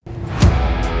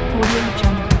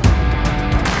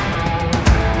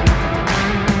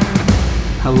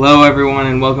Hello, everyone,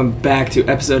 and welcome back to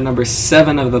episode number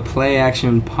 7 of the Play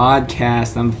Action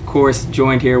Podcast. I'm, of course,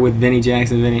 joined here with Vinny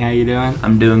Jackson. Vinny, how you doing?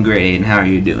 I'm doing great, and how are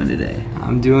you doing today?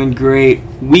 I'm doing great.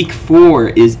 Week 4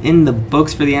 is in the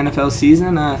books for the NFL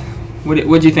season.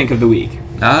 What'd you think of the week?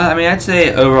 I'd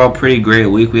say overall pretty great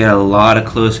week. We had a lot of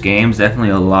close games, definitely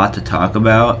a lot to talk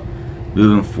about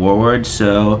moving forward.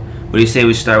 So, what do you say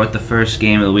we start with the first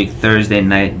game of the week, Thursday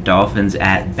night, Dolphins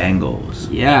at Bengals?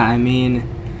 Yeah,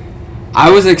 I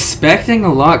was expecting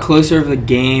a lot closer of the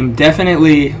game.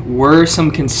 Definitely were some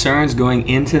concerns going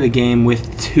into the game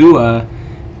with Tua.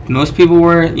 Most people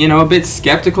were, a bit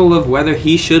skeptical of whether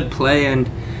he should play, and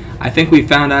I think we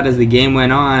found out as the game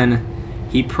went on,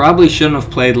 he probably shouldn't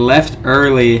have played. Left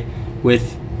early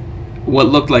with what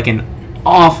looked like an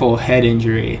awful head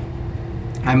injury.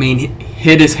 He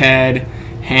hit his head,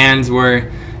 hands were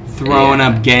throwing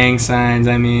up gang signs.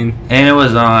 And it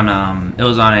was on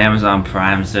Amazon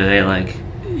Prime, so they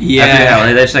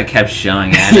they just kept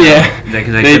showing it. Yeah,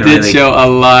 they did show a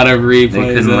lot of replays.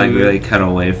 They couldn't really cut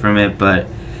away from it, but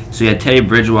so yeah, Teddy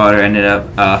Bridgewater ended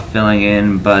up filling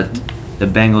in, but the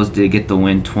Bengals did get the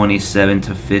win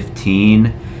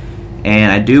 27-15,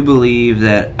 and I do believe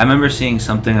that I remember seeing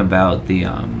something about the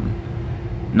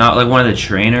not like one of the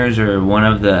trainers or one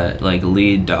of the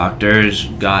lead doctors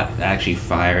got actually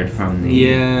fired from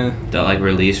the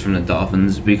release from the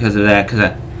Dolphins because of that. The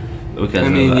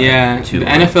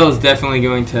NFL is definitely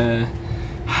going to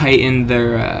heighten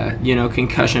their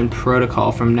concussion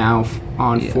protocol from now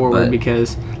on forward,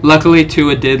 because luckily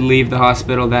Tua did leave the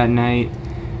hospital that night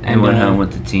and went home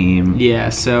with the team. Yeah,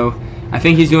 so I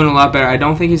think he's doing a lot better. I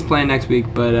don't think he's playing next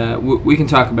week, but we can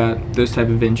talk about those type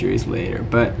of injuries later.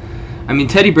 But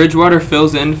Teddy Bridgewater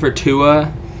fills in for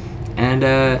Tua and,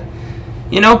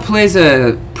 plays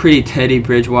a pretty Teddy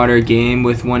Bridgewater game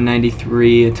with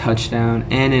 193, a touchdown,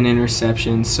 and an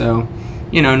interception. So,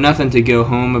 nothing to go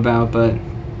home about. But,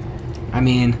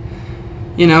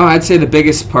 I'd say the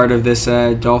biggest part of this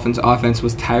Dolphins offense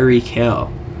was Tyreek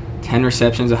Hill. 10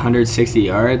 receptions, 160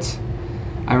 yards.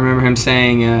 I remember him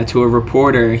saying to a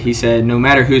reporter, he said, no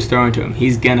matter who's throwing to him,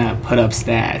 he's going to put up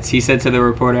stats. He said to the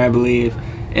reporter, I believe,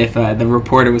 if the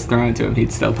reporter was throwing to him,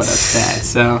 he'd still put up stats.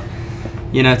 So,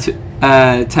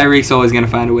 Tyreek's always going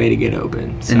to find a way to get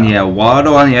open. So. And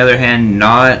Waddle, on the other hand,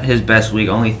 not his best week.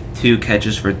 Only 2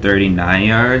 catches for 39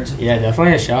 yards. Yeah,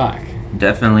 definitely a shock.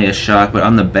 Definitely a shock. But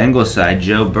on the Bengals side,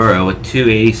 Joe Burrow with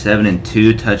 287 and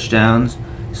 2 touchdowns.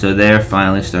 So they're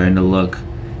finally starting to look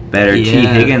better. Yeah. T.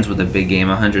 Higgins with a big game,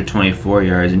 124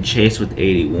 yards, and Chase with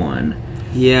 81.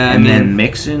 Yeah, and then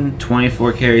Mixon,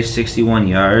 24 carries, 61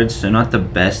 yards. So not the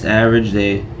best average.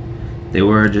 They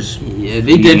were just they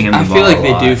did. I feel like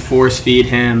they do force feed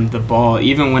him the ball,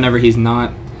 even whenever he's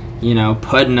not,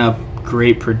 putting up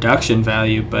great production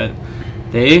value. But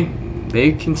they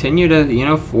continue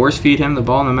to force feed him the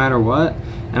ball no matter what.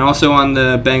 And also on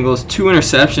the Bengals, 2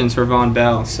 interceptions for Von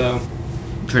Bell. So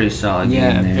pretty solid game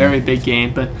there. Yeah, very big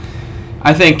game. But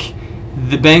I think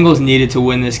the Bengals needed to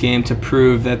win this game to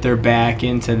prove that they're back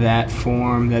into that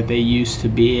form that they used to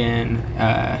be in.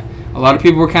 A lot of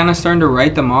people were kind of starting to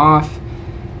write them off,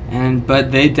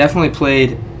 but they definitely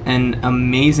played an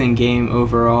amazing game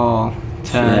overall.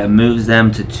 It moves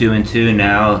them to 2-2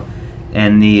 now,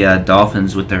 and the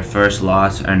Dolphins, with their first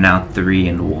loss, are now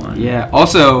 3-1. Yeah.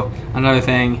 Also, another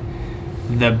thing,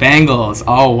 the Bengals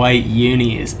all white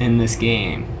unis in this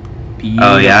game. Beautiful.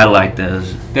 Oh yeah, I like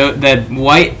those. That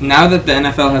white. Now that the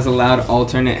NFL has allowed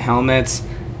alternate helmets,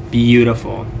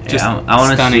 beautiful. Just I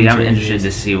want to see. I'm jerseys. interested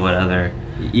to see what other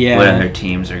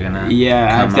teams are gonna.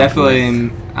 Yeah,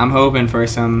 I'm hoping for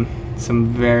some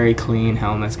very clean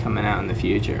helmets coming out in the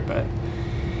future. But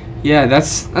yeah,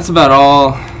 that's about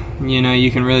all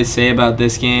you can really say about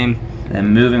this game.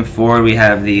 And moving forward, we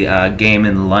have the game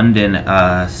in London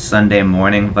Sunday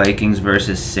morning, Vikings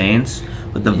versus Saints,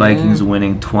 with the Vikings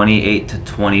winning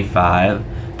 28-25.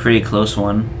 Pretty close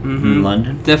one in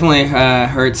London. Definitely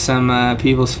hurt some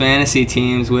people's fantasy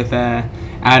teams with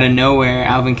out of nowhere,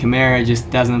 Alvin Kamara just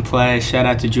doesn't play. Shout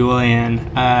out to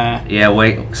Julian.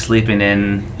 Sleeping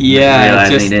in. Yeah,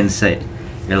 realizing he didn't say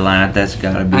your lineup. That's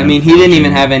gotta be. He didn't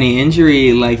even have any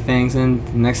injury things,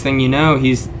 and next thing you know,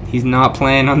 he's not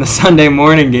playing on the Sunday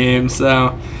morning game.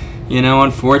 So,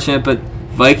 unfortunate, but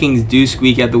Vikings do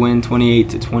squeak out the win,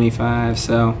 28-25.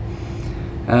 So,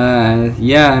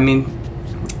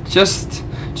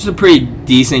 just a pretty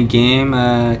decent game.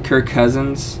 Kirk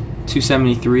Cousins,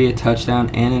 273, a touchdown,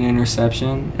 and an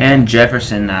interception. And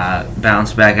Jefferson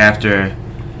bounced back after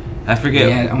I forget.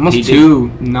 Yeah, almost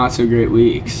 2 not so great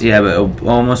weeks. Yeah, but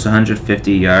almost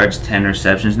 150 yards, 10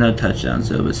 receptions, no touchdowns,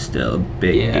 though, but still a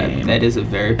big game. Yeah, that is a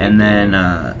very big game. And then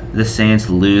the Saints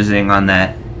losing on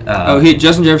that.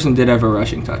 Justin Jefferson did have a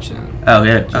rushing touchdown. Oh,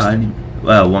 yeah.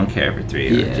 Well, 1 carry for 3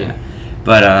 yards. Yeah.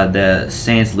 But the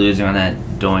Saints losing on that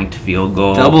doinked field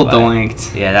goal. Double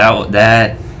doinked. Yeah,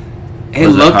 that it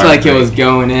looked like it was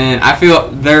going in. I feel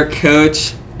their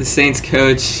coach, the Saints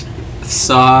coach,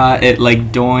 saw it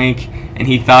like doink, and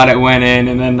he thought it went in,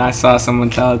 and then I saw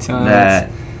someone tell it to him.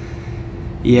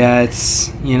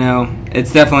 It's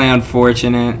definitely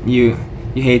unfortunate. You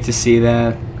hate to see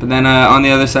that. But then on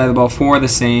the other side of the ball for the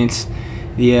Saints,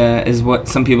 is what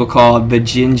some people call the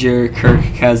Ginger Kirk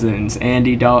Cousins.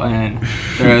 Andy Dalton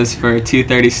throws for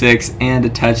 236 and a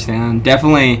touchdown.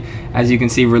 Definitely, as you can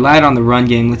see, relied on the run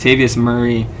game. Latavius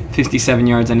Murray, 57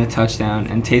 yards and a touchdown,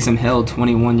 and Taysom Hill,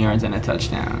 21 yards and a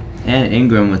touchdown. And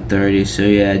Ingram with 30. So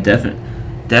yeah,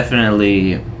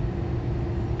 definitely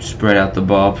spread out the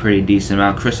ball pretty decent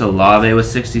amount. Chris Olave with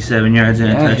 67 yards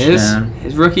and a touchdown.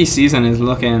 His rookie season is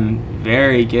looking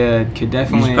very good. Could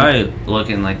definitely. He's probably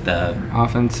looking like the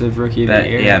offensive rookie of the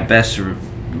year. Yeah, best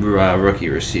rookie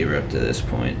receiver up to this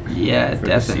point. Yeah,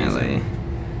 definitely.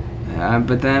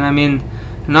 But then,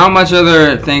 not much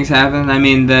other things happened.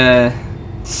 The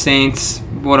Saints,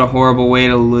 what a horrible way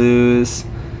to lose.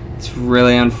 It's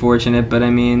really unfortunate, but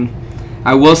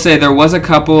I will say there was a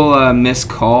couple missed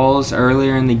calls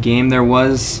earlier in the game. There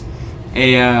was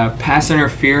a pass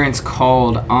interference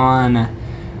called on,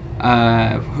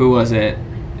 who was it?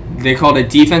 They called a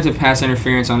defensive pass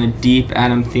interference on a deep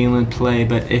Adam Thielen play,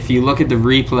 but if you look at the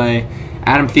replay,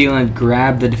 Adam Thielen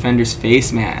grabbed the defender's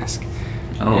face mask.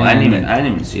 Oh, I didn't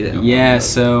even see that. Yeah,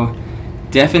 so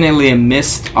definitely a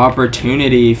missed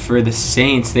opportunity for the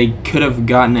Saints. They could have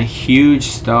gotten a huge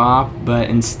stop, but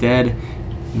instead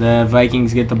the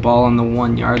Vikings get the ball on the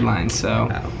 1 yard line. So,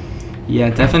 yeah,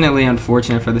 definitely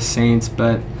unfortunate for the Saints,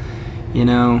 but,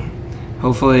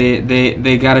 hopefully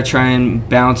they got to try and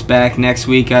bounce back next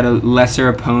week at a lesser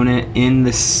opponent in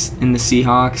the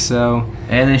Seahawks. So,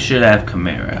 and they should have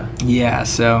Kamara. Yeah,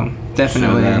 so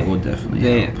definitely, that will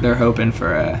definitely they're hoping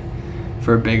for a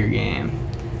bigger game.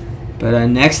 But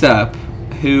next up,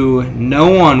 who no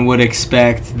one would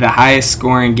expect the highest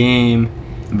scoring game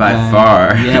by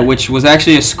far. Yeah, which was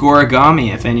actually a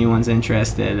scoregami, if anyone's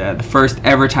interested. The first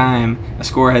ever time a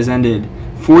score has ended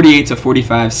 48-45.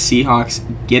 Seahawks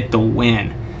get the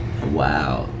win.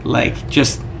 Wow.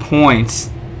 Just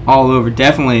points all over.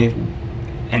 Definitely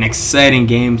an exciting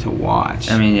game to watch.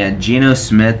 Geno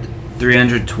Smith,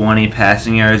 320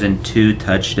 passing yards and 2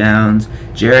 touchdowns.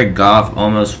 Jared Goff,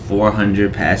 almost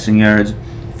 400 passing yards,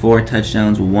 4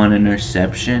 touchdowns, 1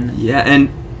 interception. Yeah, and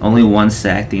only 1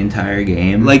 sack the entire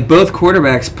game. Both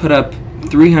quarterbacks put up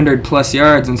 300-plus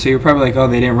yards, and so you're probably like, oh,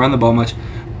 they didn't run the ball much.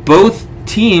 Both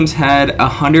teams had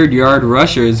 100-yard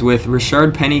rushers, with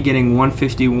Rashard Penny getting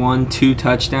 151, 2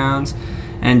 touchdowns,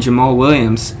 and Jamal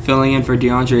Williams filling in for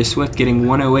DeAndre Swift getting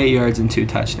 108 yards and 2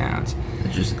 touchdowns.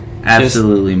 Just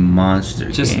absolutely monster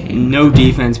game. Just no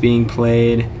defense being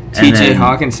played. T.J.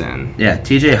 Hawkinson. Yeah,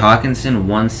 T.J. Hawkinson,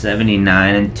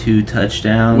 179 and 2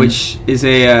 touchdowns. Which is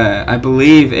I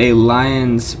believe, a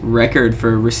Lions record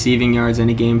for receiving yards in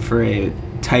a game for a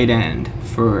tight end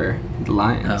for the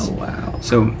Lions. Oh, wow.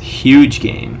 So, huge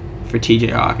game for T.J.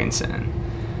 Hawkinson.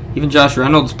 Even Josh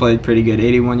Reynolds played pretty good,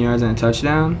 81 yards and a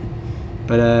touchdown.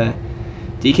 But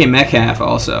DK Metcalf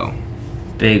also.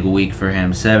 Big week for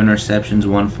him. 7 receptions,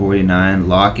 149.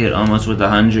 Lockett almost with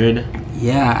 100.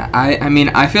 Yeah,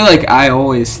 I feel like I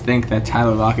always think that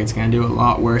Tyler Lockett's going to do a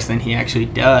lot worse than he actually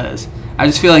does. I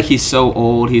just feel like he's so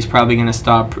old, he's probably going to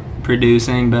stop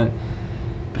producing, but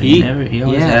he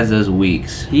always has those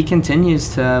weeks. He continues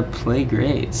to play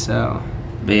great, so.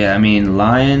 But yeah,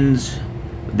 Lions,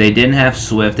 they didn't have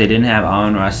Swift, they didn't have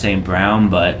Amon-Ra St. Brown,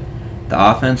 but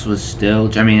the offense was still,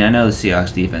 I know the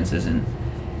Seahawks defense isn't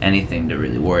anything to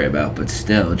really worry about, but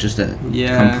still, just a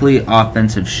complete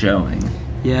offensive showing.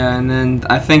 Yeah, and then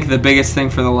I think the biggest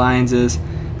thing for the Lions is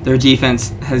their defense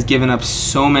has given up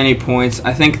so many points.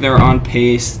 I think they're on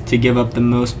pace to give up the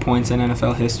most points in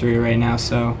NFL history right now,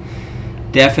 so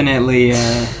definitely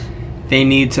they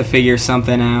need to figure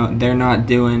something out. They're not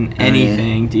doing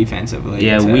anything defensively.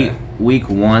 Yeah, week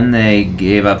 1 they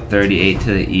gave up 38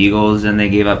 to the Eagles, and they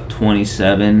gave up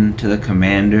 27 to the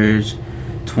Commanders,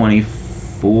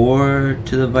 24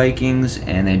 to the Vikings,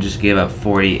 and they just gave up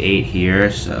 48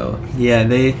 here. So yeah,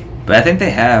 But I think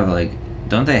they have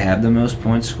don't they have the most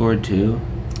points scored too?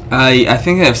 I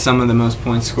think they have some of the most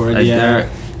points scored. I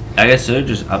guess they're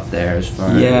just up there as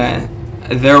far. Yeah,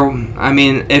 I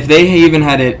mean, if they even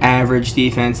had an average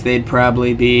defense, they'd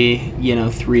probably be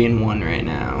 3-1 right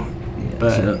now.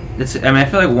 But so I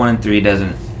feel like 1-3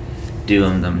 doesn't do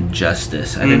them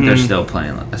justice. I think they're still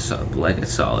playing like a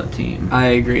solid team. I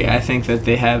agree. I think that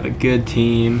they have a good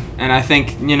team, and I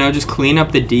think just clean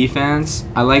up the defense.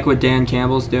 I like what Dan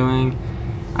Campbell's doing.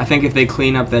 I think if they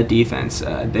clean up that defense,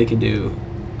 they could do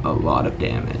a lot of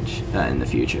damage in the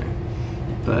future.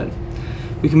 But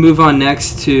we can move on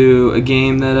next to a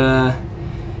game that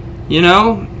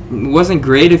wasn't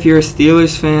great if you're a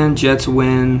Steelers fan. Jets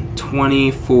win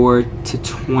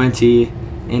 24-20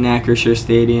 in Acrisure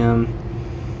Stadium.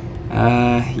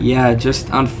 Just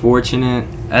unfortunate.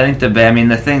 I think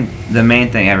the main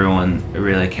thing everyone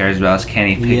really cares about is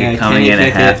Kenny Pickett coming in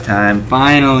at halftime.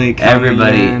 Finally coming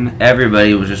in.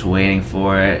 Everybody was just waiting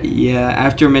for it. Yeah,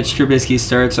 after Mitch Trubisky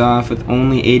starts off with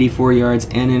only 84 yards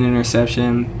and an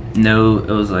interception. No,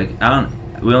 it was like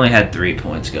we only had 3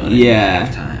 points going into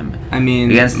halftime. I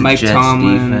mean, against the Jets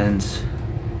defense.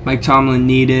 Mike Tomlin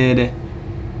needed,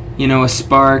 a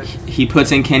spark. He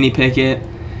puts in Kenny Pickett,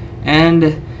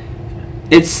 and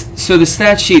so the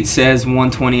stat sheet says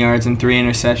 120 yards and 3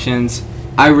 interceptions.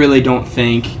 I really don't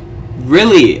think,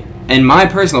 in my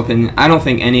personal opinion, I don't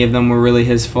think any of them were really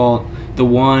his fault. The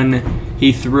one,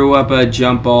 he threw up a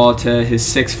jump ball to his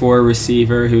 6'4"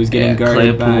 receiver who was getting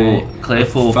guarded by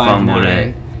Claypool fumbled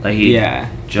it. Like he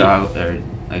jostled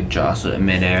it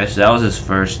midair. So that was his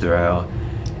first throw.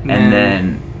 And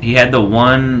then he had the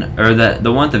one at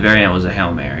the very end was a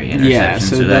Hail Mary interception,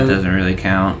 so that doesn't really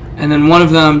count. And then one of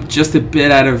them just a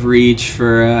bit out of reach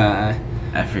for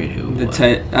I forget who it was.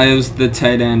 It was the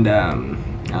tight end. I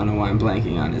don't know why I'm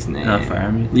blanking on his name.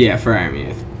 Freiermuth? Yeah,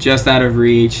 Freiermuth. Just out of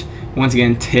reach. Once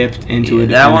again, tipped into a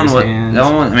defender's hands.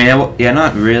 That one,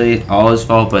 not really all his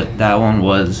fault, but that one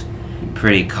was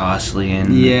pretty costly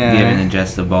in giving the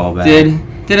Jets the ball back.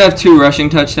 Did have 2 rushing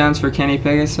touchdowns for Kenny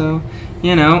Pickett, so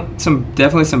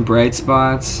definitely some bright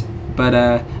spots. But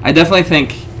I definitely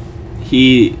think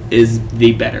he is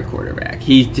the better quarterback.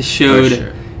 He just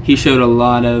showed he showed a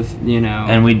lot of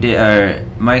And we did.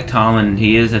 Mike Tomlin,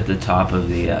 he is at the top of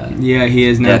the he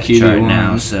is now QB1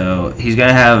 now, so he's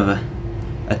gonna have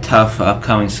a tough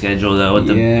upcoming schedule though. With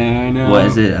I know. What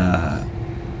is it?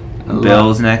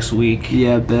 Bills next week.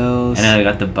 Yeah, Bills. And then they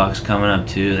got the Bucks coming up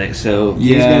too. He's gonna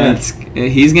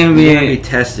be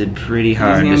tested pretty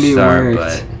hard to start.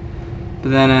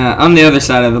 But then on the other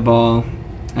side of the ball,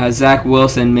 Zach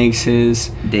Wilson makes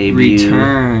his debut.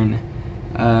 Return.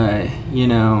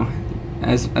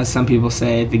 As some people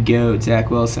say, the GOAT, Zach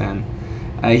Wilson.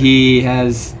 He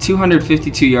has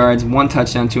 252 yards, 1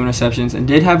 touchdown, 2 interceptions, and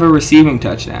did have a receiving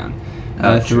touchdown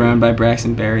thrown by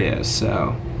Braxton Berrios.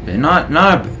 So not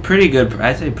a pretty good.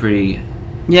 I'd say pretty.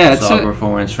 Yeah, solid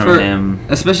performance from him,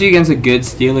 especially against a good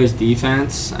Steelers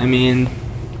defense. I mean,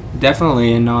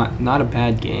 definitely not a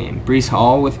bad game. Breece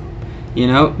Hall with,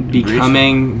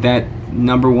 becoming that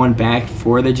number 1 back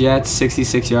for the Jets,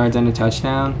 66 yards and a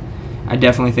touchdown. I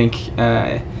definitely think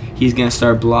he's going to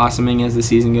start blossoming as the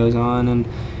season goes on. And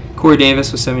Corey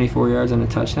Davis with 74 yards and a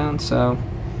touchdown. So,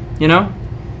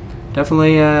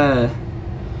 definitely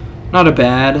not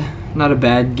a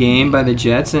bad game by the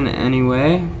Jets in any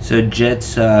way. So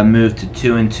Jets moved to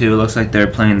 2-2. It looks like they're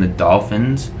playing the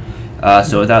Dolphins.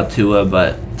 So without Tua,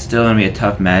 but still going to be a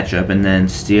tough matchup. And then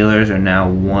Steelers are now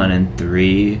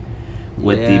 1-3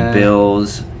 with the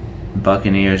Bills,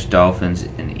 Buccaneers, Dolphins,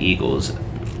 and Eagles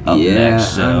up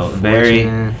next. So very,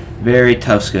 very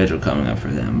tough schedule coming up for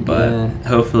them. But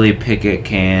hopefully Pickett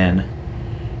can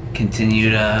continue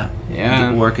to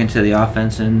work into the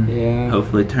offense and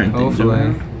hopefully turn things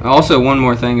around. Also, one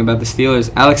more thing about the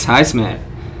Steelers. Alex Highsmith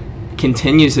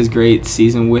continues his great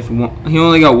season with he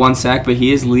only got 1 sack, but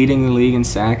he is leading the league in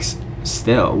sacks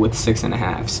still with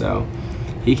 6.5. So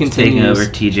he continues taking over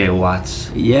T.J.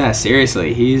 Watts. Yeah,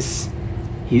 seriously, he's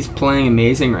playing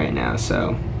amazing right now.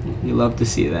 So you love to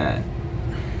see that.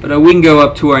 But we can go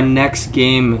up to our next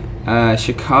game,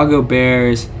 Chicago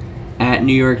Bears at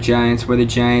New York Giants, where the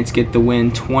Giants get the win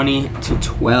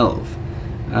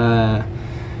 20-12.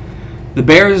 The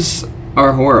Bears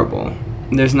are horrible.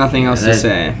 There's nothing else to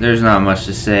say. There's not much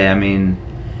to say. I mean,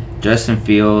 Justin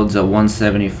Fields at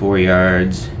 174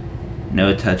 yards,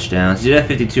 no touchdowns. He did have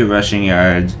 52 rushing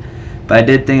yards, but I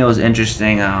did think it was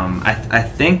interesting. I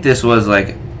think this was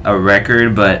like a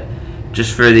record, but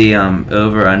just for the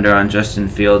over-under on Justin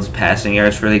Fields' passing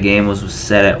yards for the game was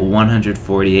set at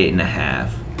 148.5.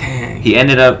 Dang. He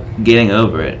ended up getting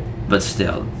over it, but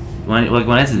still, when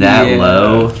it's that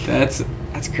low, that's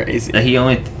crazy.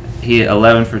 He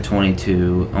 11 for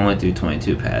 22, only threw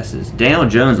 22 passes. Daniel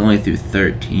Jones only threw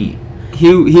 13.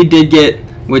 He did get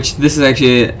which this is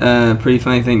actually a pretty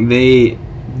funny thing.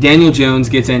 Daniel Jones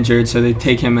gets injured, so they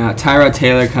take him out. Tyrod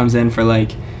Taylor comes in for a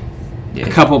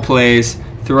couple plays,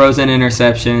 throws an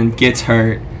interception, gets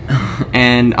hurt.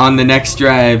 And on the next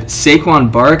drive, Saquon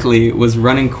Barkley was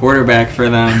running quarterback for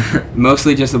them,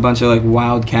 mostly just a bunch of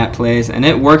wildcat plays, and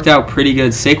it worked out pretty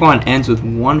good. Saquon ends with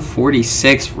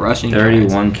 146 rushing yards.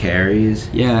 31 carries.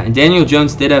 Yeah, and Daniel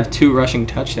Jones did have 2 rushing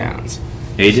touchdowns.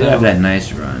 Yeah, he did have that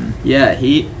nice run. Yeah,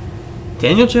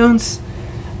 Daniel Jones,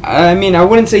 I mean, I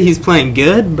wouldn't say he's playing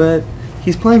good, but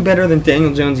he's playing better than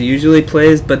Daniel Jones usually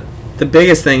plays. But the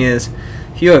biggest thing is,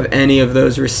 if you have any of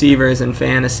those receivers in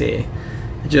fantasy,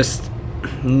 just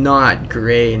not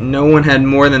great. No one had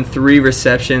more than 3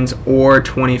 receptions or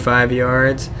 25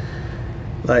 yards.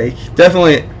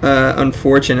 Definitely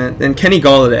unfortunate. And Kenny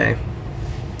Golladay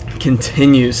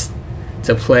continues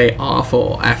to play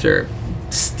awful after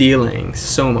stealing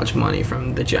so much money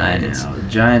from the Giants. I know. The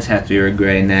Giants have to be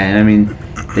regretting that. I mean,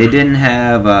 they didn't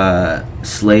have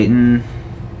Slayton.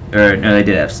 Or, no, they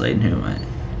did have Slayton. Who am I?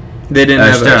 They didn't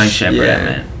have Sterling Shepard, I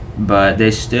meant. But they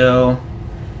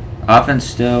offense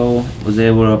still was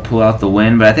able to pull out the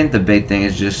win, but I think the big thing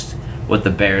is just what the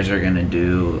Bears are going to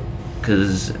do,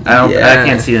 because I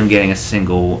can't see them getting a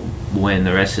single win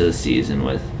the rest of the season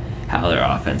with how their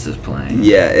offense is playing.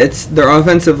 Yeah, it's their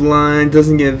offensive line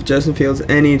doesn't give Justin Fields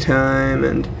any time,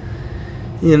 and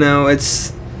he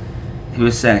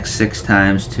was sacked 6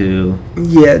 times too.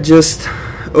 Yeah, just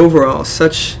overall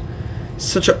such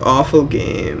an awful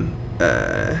game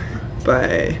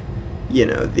by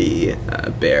the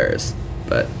Bears.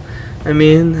 But I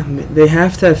mean, they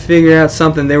have to figure out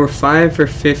something. They were 5 for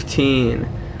 15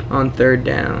 on third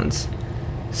downs,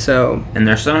 and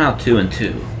they're somehow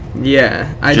 2-2.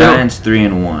 Yeah, Giants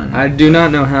 3-1. I do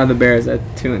not know how the Bears are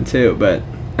 2-2, but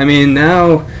I mean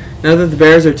now that the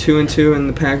Bears are 2-2 and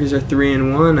the Packers are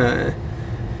 3-1,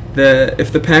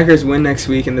 if the Packers win next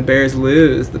week and the Bears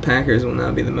lose, the Packers will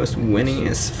now be the most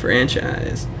winningest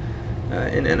franchise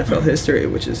in NFL history,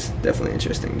 which is definitely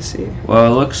interesting to see.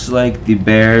 Well, it looks like the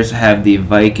Bears have the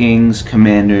Vikings,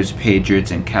 Commanders,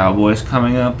 Patriots, and Cowboys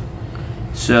coming up.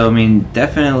 So, I mean,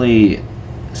 definitely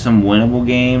some winnable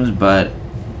games, but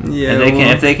yeah,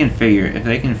 if they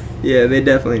can, yeah, they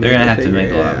definitely. They're gonna have to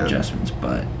make a lot of adjustments,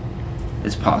 but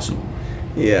it's possible.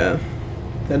 Yeah,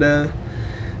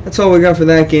 that's all we got for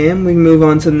that game. We can move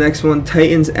on to the next one: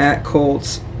 Titans at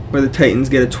Colts, where the Titans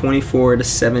get a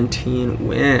 24-17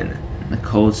 win. The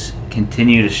Colts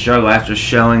continue to struggle after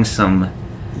showing some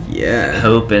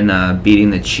hope in beating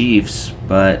the Chiefs,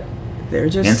 but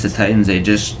against the Titans, they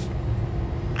just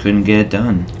couldn't get it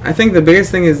done. I think the biggest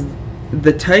thing is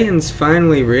the Titans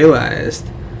finally realized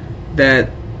that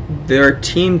their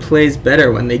team plays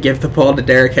better when they give the ball to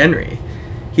Derrick Henry.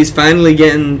 He's finally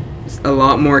getting a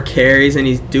lot more carries, and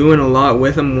he's doing a lot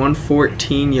with them.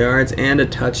 114 yards and a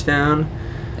touchdown.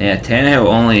 Yeah, Tannehill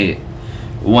only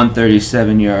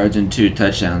 137 yards and 2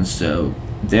 touchdowns, so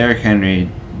Derrick Henry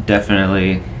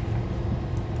definitely.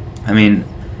 I mean,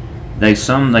 I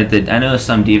know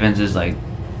some defenses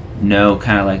know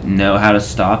how to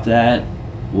stop that,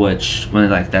 which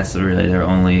that's really their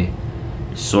only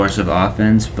source of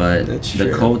offense, but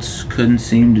the Colts couldn't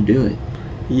seem to do it.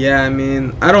 Yeah, I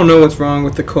mean, I don't know what's wrong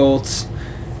with the Colts.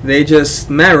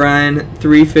 Matt Ryan,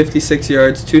 356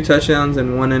 yards, 2 touchdowns,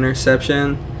 and 1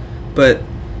 interception, but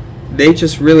they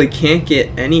just really can't get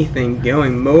anything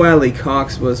going. Mo Alley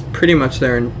Cox was pretty much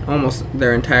almost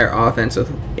their entire offense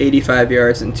with 85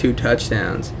 yards and 2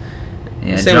 touchdowns.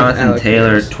 Yeah, Jonathan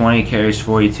Taylor, 20 carries,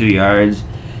 42 yards,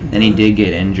 and he did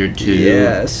get injured too.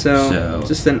 Yeah, so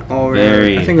just an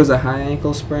all-round. I think it was a high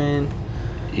ankle sprain.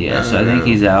 Yeah, so I think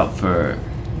he's out for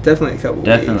definitely a couple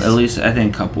weeks. At least, I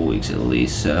think a couple weeks at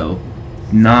least. So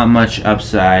not much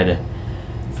upside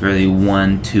for the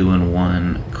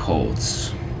 1-2-1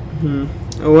 Colts.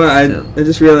 Mm-hmm. Oh, well, I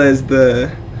just realized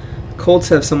the Colts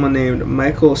have someone named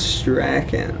Michael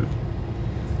Strahan.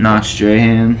 Not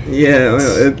Strahan?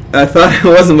 Yeah, I thought it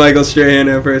wasn't Michael Strahan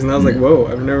at first, and I was like, whoa,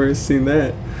 I've never seen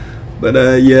that.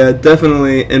 But, yeah,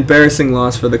 definitely embarrassing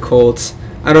loss for the Colts.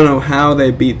 I don't know how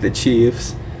they beat the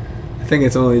Chiefs. I think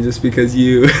it's only just because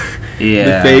you,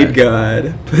 the fade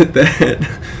god, put that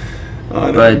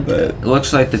on them. But it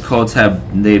looks like the Colts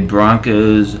have the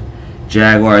Broncos,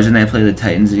 Jaguars, and they play the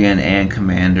Titans again and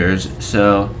Commanders.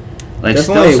 So,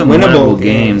 still some winnable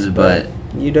games, but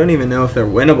you don't even know if they're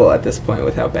winnable at this point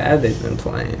with how bad they've been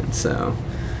playing. So,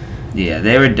 yeah,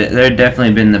 they're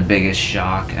definitely been the biggest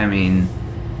shock. I mean,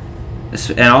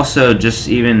 and also just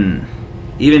even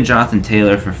Jonathan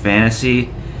Taylor for fantasy,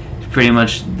 pretty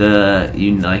much the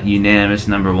unanimous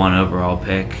number 1 overall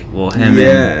pick. Well, him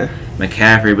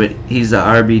McCaffrey, but he's the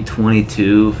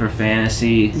RB22 for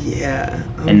fantasy. Yeah.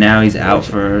 And now he's out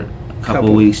for a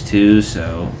couple weeks too,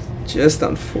 so just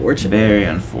unfortunate. Very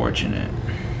unfortunate.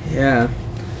 Yeah.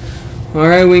 All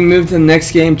right, we move to the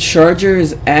next game.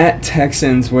 Chargers at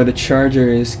Texans, where the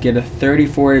Chargers get a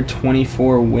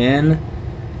 34-24 win.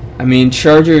 I mean,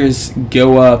 Chargers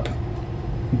go up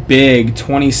big,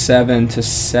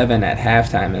 27-7 at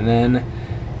halftime, and then,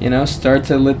 start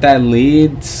to let that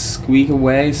lead squeak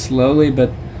away slowly,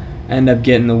 but end up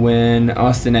getting the win.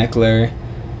 Austin Eckler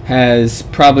has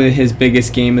probably his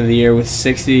biggest game of the year with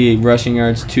 60 rushing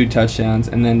yards, 2 touchdowns,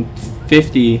 and then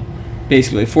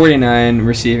 49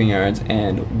 receiving yards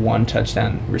and 1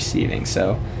 touchdown receiving.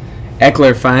 So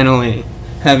Eckler finally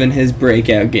having his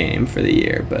breakout game for the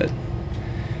year. But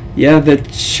yeah, the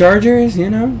Chargers, I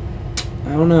don't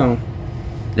know.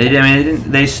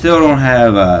 They still don't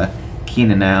have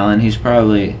Keenan Allen. He's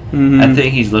probably I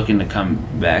think he's looking to come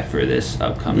back for this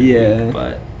upcoming week.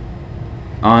 But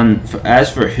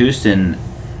as for Houston,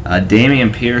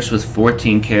 Dameon Pierce with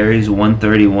 14 carries,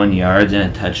 131 yards and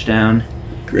a touchdown.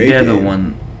 Great he had game. the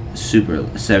one super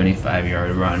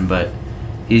 75-yard run, but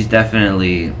he's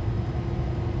definitely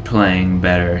playing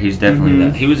better. He's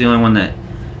definitely he was the only one that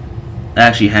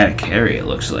actually had a carry, it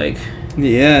looks like.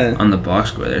 Yeah. On the box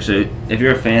score there. So if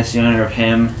you're a fantasy owner of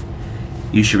him,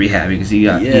 you should be happy because he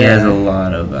has a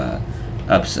lot of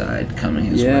upside coming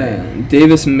his way.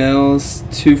 Davis Mills,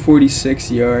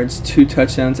 246 yards, 2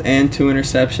 touchdowns, and 2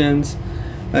 interceptions.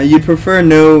 You'd prefer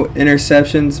no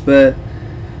interceptions, but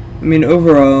I mean,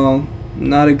 overall,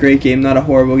 not a great game, not a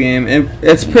horrible game.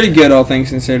 It's pretty good, all things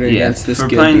considered, against this good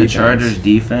defense. For playing the Chargers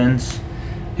defense,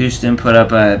 Houston put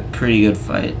up a pretty good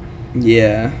fight.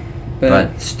 Yeah.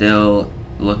 But still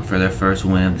looking for their first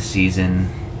win of the season.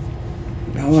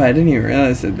 Oh, I didn't even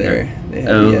realize that they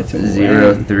have yet to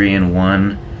win.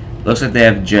 0-3-1. Looks like they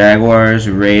have Jaguars,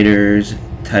 Raiders,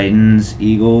 Titans,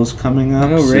 Eagles coming up.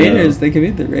 No, Raiders. They could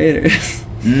beat the Raiders.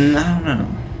 I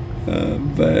don't know.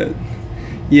 But...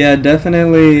 yeah,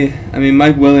 definitely. I mean,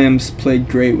 Mike Williams played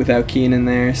great without Keenan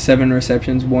there. 7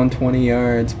 receptions, 120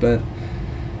 yards. But,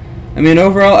 I mean,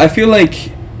 overall, I feel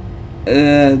like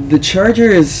the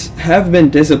Chargers have been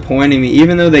disappointing me.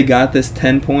 Even though they got this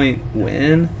 10-point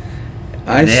win,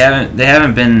 they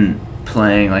haven't been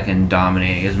playing and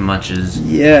dominating as much as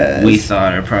we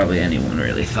thought, or probably anyone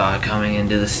really thought coming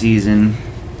into the season.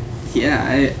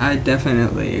 Yeah, I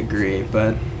definitely agree,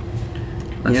 but...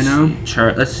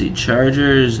 Let's see.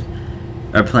 Chargers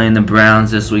are playing the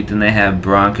Browns this week. Then they have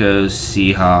Broncos,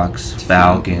 Seahawks,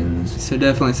 Falcons. So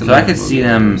definitely some. So I could see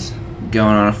them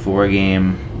going on a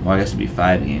 4-game, well, I guess it'd be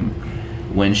 5-game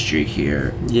win streak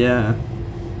here. Yeah.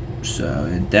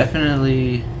 So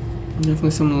definitely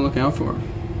something to look out for.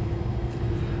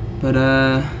 But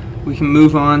we can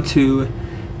move on to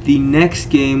the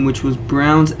next game, which was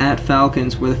Browns at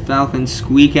Falcons, where the Falcons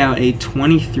squeak out a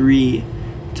 23-20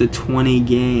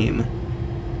 game.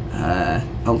 A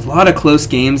lot of close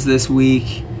games this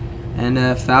week, and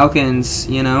Falcons,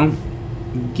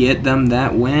 get them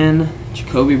that win.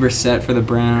 Jacoby Brissett for the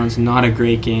Browns, not a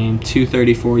great game.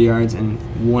 234 yards and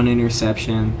 1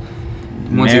 interception.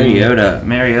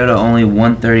 Mariota only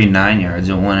 139 yards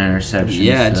and 1 interception.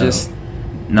 Yeah, so just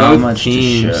not much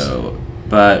teams to show.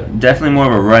 But definitely more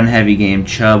of a run-heavy game.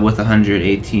 Chubb with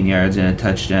 118 yards and a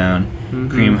touchdown.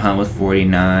 Kareem Hunt with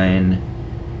 49.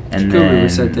 And Jacoby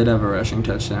Brissett did have a rushing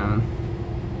touchdown.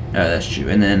 Oh, that's true.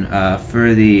 And then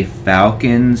for the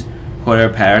Falcons,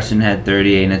 Cordell Patterson had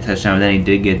 38 and a touchdown, but then he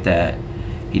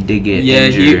did get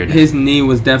injured. His knee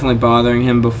was definitely bothering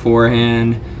him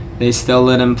beforehand. They still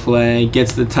let him play,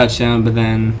 gets the touchdown, but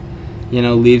then,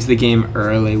 leaves the game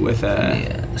early with a...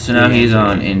 Yeah, so now he's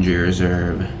on injury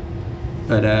reserve.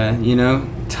 But,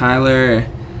 Tyler...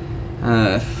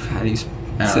 how do you...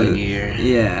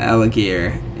 Algier.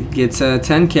 Algier. Gets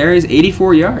 10 carries,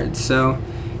 84 yards, so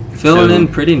filling in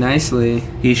pretty nicely.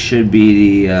 He should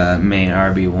be the main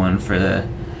RB1 for the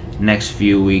next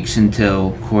few weeks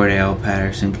until Cordell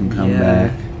Patterson can come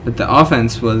back. But the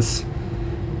offense was...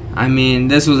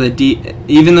 this was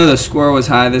even though the score was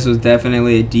high, this was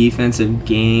definitely a defensive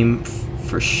game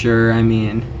for sure.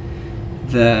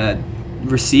 The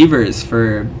receivers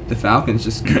for the Falcons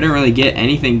just couldn't really get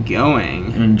anything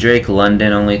going. And Drake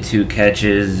London only 2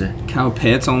 catches. Kyle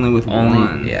Pitts only with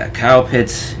 1. Yeah, Kyle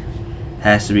Pitts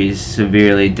has to be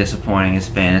severely disappointing as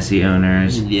fantasy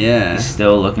owners. Yeah. He's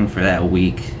still looking for that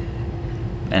week,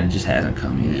 and it just hasn't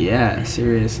come yet. Yeah,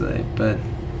 seriously. But,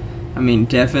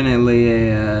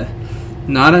 definitely a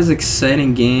not as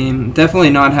exciting game. Definitely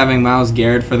not having Myles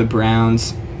Garrett for the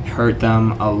Browns hurt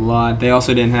them a lot. They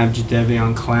also didn't have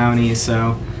Jadeveon Clowney,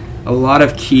 so a lot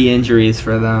of key injuries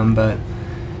for them, but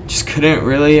just couldn't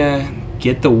really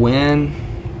get the win.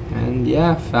 And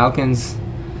yeah, Falcons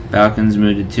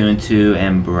moved to 2-2,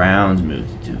 and Browns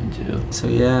moved to 2-2. So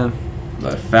yeah,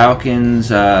 but Falcons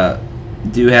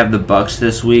do have the Bucks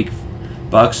this week.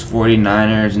 Bucks,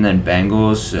 49ers, and then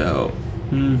Bengals. So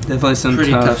definitely some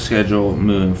pretty tough schedule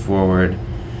moving forward.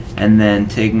 And then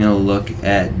taking a look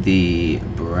at the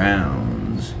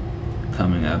Browns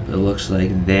coming up, it looks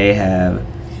like they have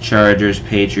Chargers,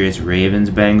 Patriots, Ravens,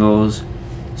 Bengals.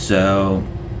 So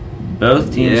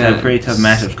both teams have pretty tough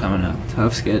matchups coming up.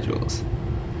 Tough schedules.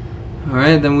 All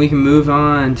right, then we can move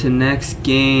on to next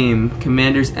game.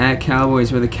 Commanders at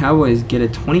Cowboys, where the Cowboys get a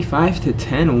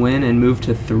 25-10 win and move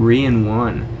to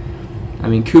 3-1. I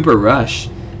mean, Cooper Rush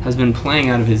has been playing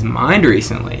out of his mind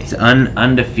recently. He's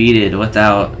undefeated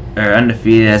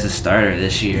as a starter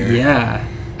this year. Yeah,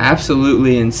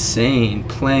 absolutely insane.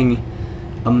 Playing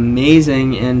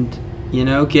amazing, and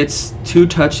gets 2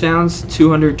 touchdowns,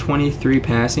 223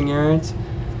 passing yards.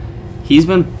 He's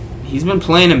been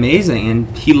playing amazing,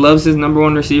 and he loves his number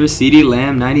 1 receiver, CeeDee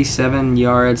Lamb, 97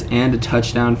 yards and a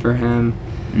touchdown for him.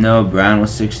 Noah Brown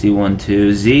was 61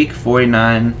 too. Zeke,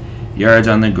 49 yards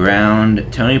on the ground.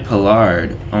 Tony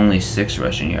Pollard, only 6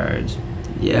 rushing yards.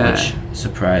 Yeah. Which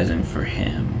surprising for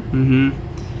him.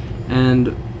 And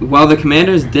while the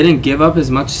Commanders didn't give up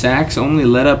as much sacks, only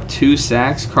let up 2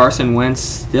 sacks, Carson Wentz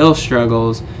still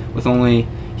struggles with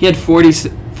he had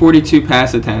 42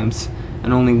 pass attempts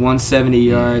and only 170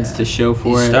 yards to show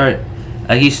for it.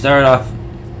 He started off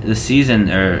the season,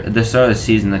 or the start of the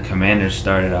season, the Commanders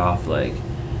started off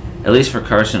at least for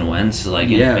Carson Wentz, in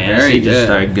fantasy, just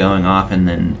started going off, and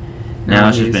then now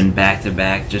it's just been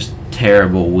back-to-back, just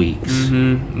terrible weeks.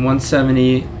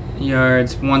 170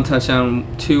 yards, 1 touchdown,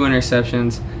 2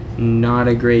 interceptions. Not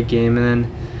a great game. And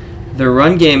then the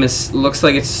run game looks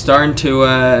like it's starting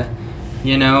to,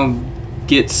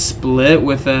 get split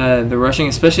with the rushing,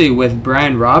 especially with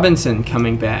Brian Robinson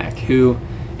coming back, who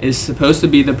is supposed to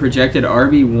be the projected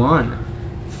RB1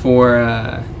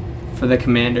 for the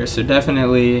Commanders. So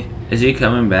definitely. Is he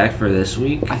coming back for this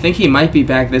week? I think he might be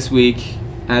back this week.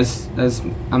 As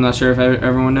I'm not sure if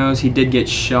everyone knows, he did get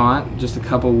shot just a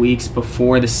couple weeks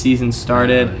before the season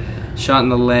started. Oh, yeah. Shot in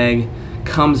the leg,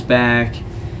 comes back,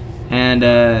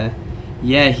 and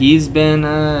he's been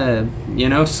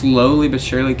slowly but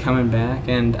surely coming back.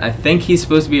 And I think he's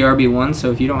supposed to be RB1.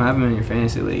 So if you don't have him in your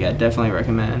fantasy league, I definitely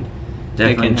recommend.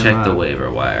 Definitely check the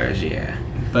waiver wires. Yeah.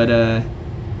 But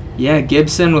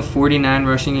Gibson with 49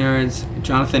 rushing yards,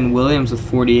 Jonathan Williams with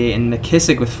 48, and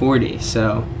McKissick with 40.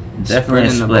 So. Definitely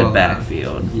a split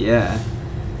backfield. Yeah.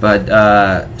 But,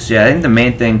 I think the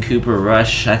main thing, Cooper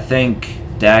Rush, I think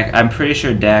I'm pretty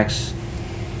sure Dak's...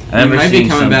 He might be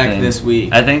coming back this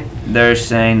week. I think they're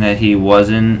saying that he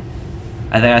wasn't...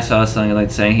 I think I saw something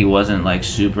saying he wasn't,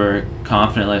 super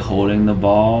confident, holding the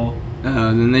ball.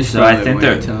 Then they So I think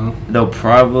they'll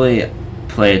probably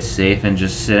play it safe and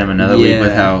just sit him another week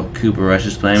with how Cooper Rush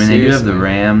is playing. I mean, they do have the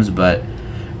Rams, but...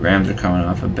 Rams are coming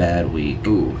off a bad week,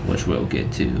 which we'll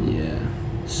get to. Yeah.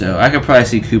 So I could probably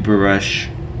see Cooper Rush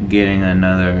getting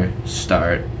another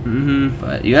start.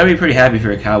 But you gotta be pretty happy for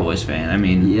a Cowboys fan. I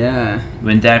mean,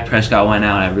 when Dak Prescott went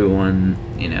out, everyone's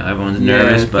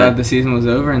nervous. But thought the season was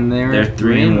over, and they're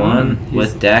 3-1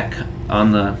 with Dak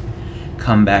on the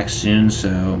comeback soon.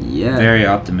 So very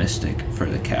optimistic for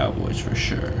the Cowboys for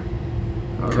sure.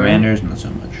 Commanders, not so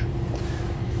much.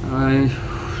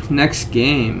 Next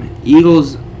game,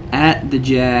 Eagles at the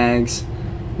Jags,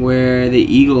 where the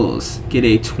Eagles get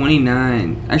a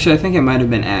 29. Actually, I think it might have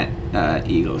been at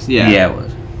Eagles. Yeah. Yeah, it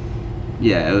was.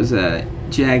 Yeah, it was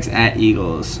Jags at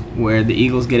Eagles, where the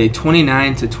Eagles get a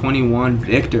 29-21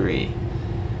 victory,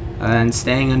 and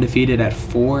staying undefeated at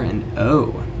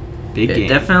 4-0. Big game.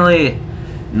 Definitely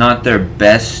not their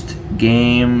best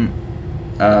game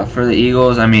for the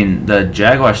Eagles. I mean, the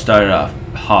Jaguars started off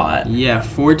hot. Yeah,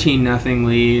 14-0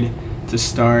 lead to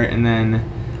start, and then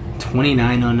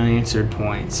 29 unanswered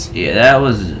points. Yeah,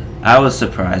 I was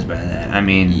surprised by that. I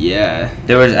mean,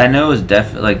 I know it was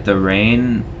definitely the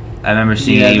rain. I remember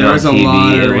seeing it on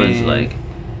TV. It was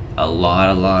a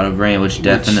lot of rain, which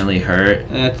definitely hurt.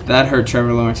 That hurt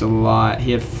Trevor Lawrence a lot.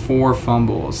 He had 4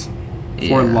 fumbles.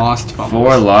 4 lost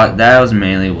fumbles. That was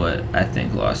mainly what I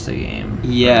think lost the game.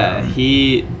 Yeah,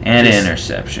 an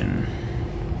interception.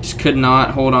 Just could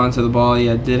not hold on to the ball.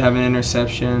 Yeah, did have an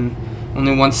interception.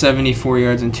 Only 174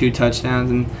 yards and 2 touchdowns.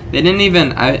 And they didn't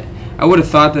even... I would have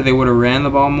thought that they would have ran the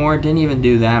ball more. Didn't even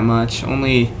do that much.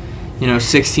 Only,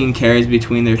 16 carries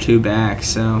between their 2 backs.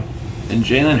 So. And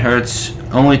Jalen Hurts,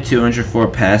 only 204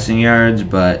 passing yards,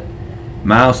 but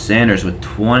Miles Sanders with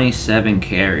 27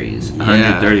 carries,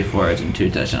 134 yards, and 2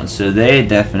 touchdowns. So they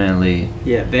definitely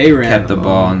they ran kept the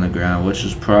ball on the ground, which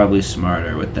was probably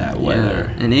smarter with that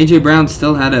weather. And A.J. Brown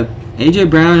still had A.J.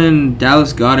 Brown and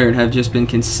Dallas Goedert have just been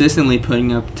consistently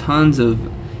putting up tons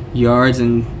of yards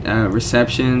and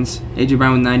receptions. A.J.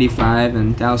 Brown with 95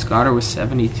 and Dallas Goedert with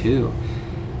 72.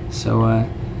 So,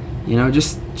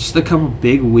 just a couple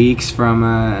big weeks from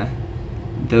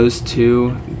those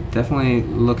two. Definitely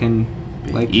looking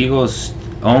like Eagles'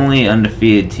 only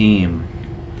undefeated team.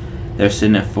 They're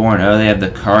sitting at 4-0. They have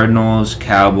the Cardinals,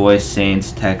 Cowboys,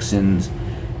 Saints, Texans,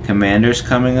 Commanders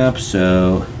coming up.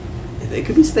 So they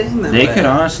could be staying that They way. could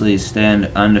honestly stand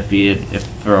undefeated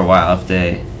for a while if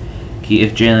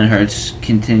Jalen Hurts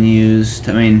continues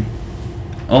to.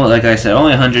 Like I said,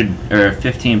 only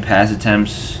 115 pass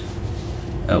attempts.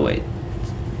 That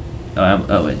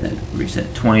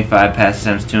reset. 25 pass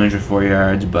attempts, 204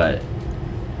 yards,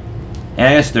 and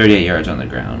I guess 38 yards on the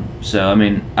ground. So I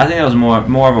think that was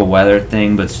more of a weather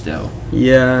thing, but still.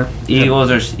 Yeah. Eagles.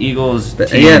 The Eagles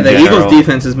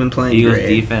defense has been playing Eagles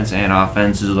great. Defense and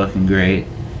offense is looking great.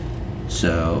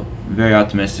 So very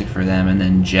optimistic for them. And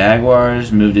then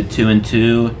Jaguars moved to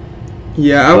 2-2.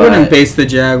 Yeah, I wouldn't base the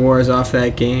Jaguars off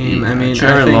that game.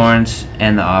 Trevor Lawrence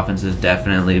and the offense has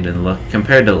definitely been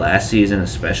compared to last season,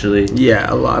 especially. Yeah,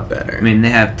 a lot better. They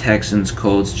have Texans,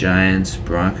 Colts, Giants,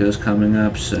 Broncos coming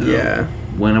up, so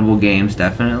winnable games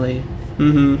definitely.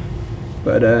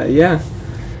 But yeah.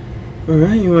 All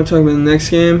right, you want to talk about the next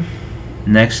game?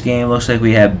 Next game looks like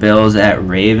we have Bills at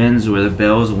Ravens, where the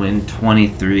Bills win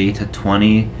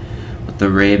 23-20, with the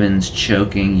Ravens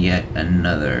choking yet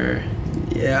another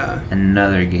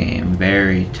game.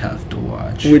 Very tough to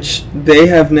watch. Which they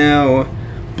have now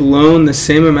blown the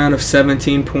same amount of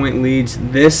 17-point leads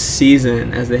this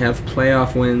season as they have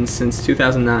playoff wins since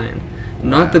 2009. Wow.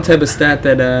 Not the type of stat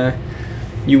that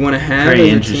you want to have Pretty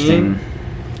as a team.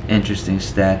 Interesting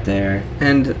stat there.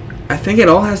 And I think it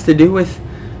all has to do with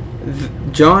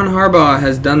John Harbaugh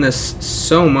has done this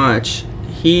so much.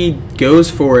 He goes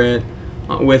for it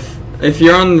if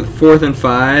you're on 4th and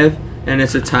 5 and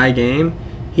it's a tie game,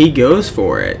 he goes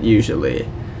for it usually,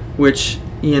 which,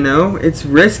 it's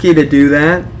risky to do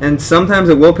that, and sometimes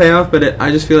it will pay off, but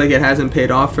I just feel like it hasn't paid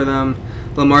off for them.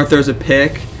 Lamar throws a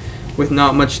pick with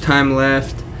not much time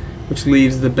left, which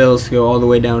leaves the Bills to go all the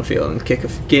way downfield and kick a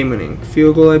game-winning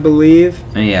field goal, I believe.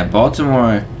 And yeah,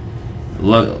 Baltimore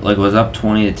was up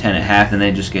 20-10 at half, and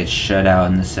they just get shut out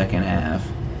in the second half.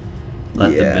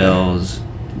 Let the Bills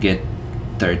get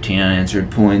 13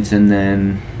 unanswered points, and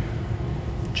then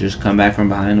just come back from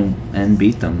behind and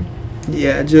beat them.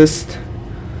 Yeah, just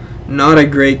not a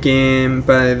great game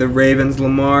by the Ravens.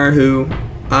 Lamar, who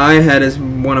I had as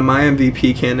one of my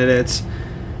MVP candidates,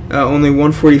 only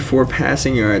 144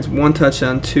 passing yards, 1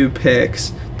 touchdown, 2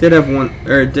 picks. Did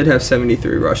have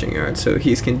 73 rushing yards, so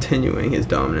he's continuing his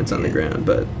dominance on the ground.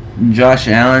 But Josh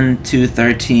Allen,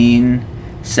 213,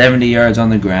 70 yards on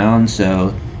the ground,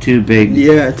 so two big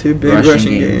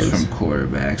rushing games from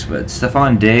quarterbacks. But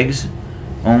Stephon Diggs,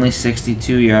 only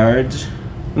 62 yards,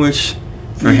 which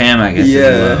for him, I guess,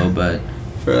 is low, but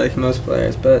for most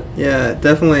players. But yeah,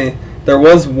 definitely there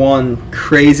was one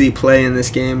crazy play in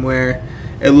this game where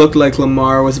it looked like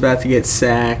Lamar was about to get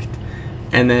sacked,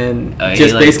 and then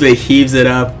basically heaves it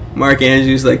up. Mark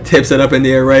Andrews tips it up in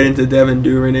the air right into Devin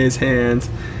Duvernay's hands,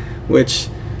 which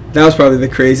that was probably the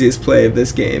craziest play of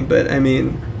this game. But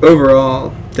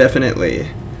overall,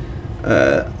 definitely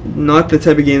not the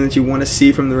type of game that you want to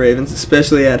see from the Ravens,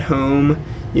 especially at home.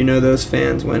 Those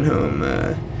fans went home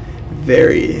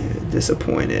very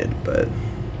disappointed. But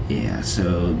yeah,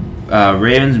 so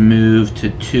Ravens move to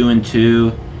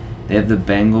 2-2. They have the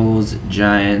Bengals,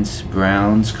 Giants,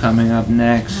 Browns coming up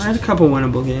next. I had a couple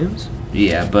winnable games.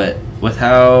 Yeah, but with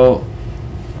how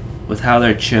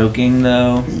they're choking,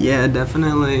 though. Yeah,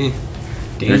 definitely.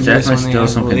 There's definitely still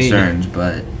some concerns,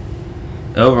 but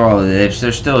overall, they're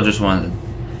still just one of the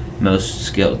most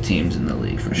skilled teams in the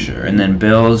league for sure. And then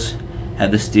Bills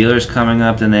have the Steelers coming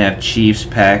up. Then they have Chiefs,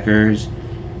 Packers,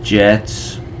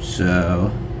 Jets.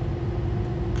 So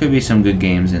could be some good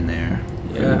games in there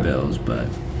for the Bills, but.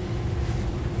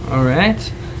 All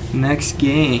right, next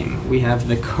game we have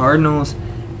the Cardinals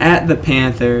at the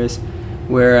Panthers,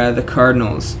 where the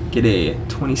Cardinals get a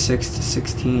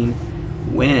 26-16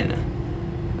 win.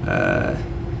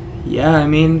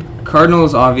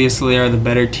 Cardinals obviously are the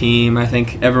better team. I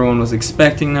think everyone was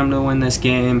expecting them to win this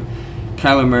game.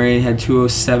 Kyler Murray had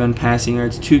 207 passing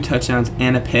yards, 2 touchdowns,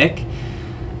 and a pick.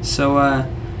 So,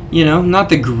 not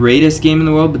the greatest game in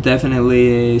the world, but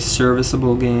definitely a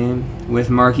serviceable game with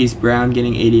Marquise Brown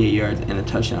getting 88 yards and a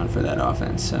touchdown for that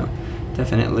offense. So,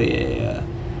 definitely a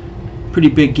pretty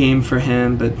big game for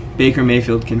him. But Baker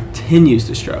Mayfield continues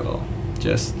to struggle.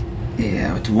 Just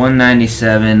Yeah, it's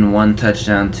 197, 1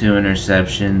 touchdown, 2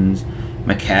 interceptions.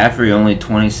 McCaffrey only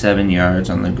 27 yards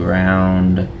on the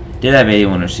ground. Did have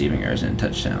 81 receiving yards and a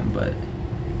touchdown, but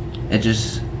it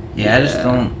just I just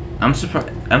don't. I'm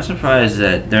surprised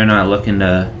that they're not looking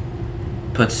to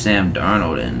put Sam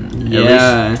Darnold in.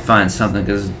 At least find something,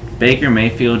 because Baker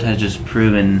Mayfield has just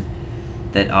proven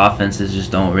that offenses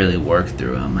just don't really work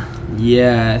through him.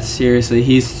 Yeah, seriously,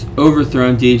 he's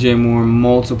overthrown DJ Moore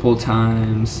multiple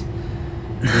times.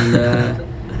 And,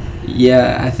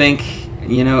 I think,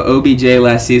 OBJ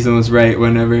last season was right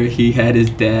whenever he had his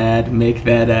dad make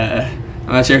that,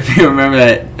 I'm not sure if you remember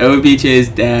that, OBJ's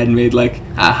dad made like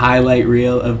a highlight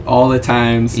reel of all the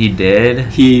times He did?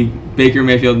 Baker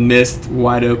Mayfield missed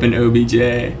wide open OBJ,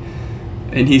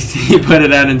 and he put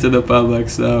it out into the public,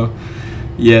 so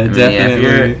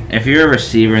definitely. If you're a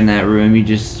receiver in that room, you're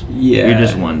just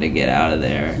wanting to get out of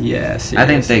there. Yeah, seriously. I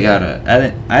think they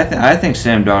I think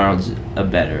Sam Darnold's a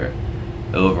better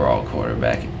overall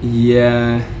quarterback.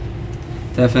 Yeah,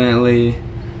 definitely.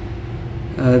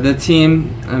 The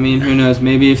team, I mean, who knows?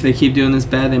 Maybe if they keep doing this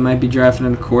bad, they might be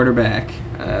drafting a quarterback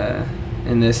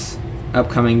in this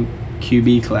upcoming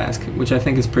QB class, which I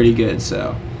think is pretty good.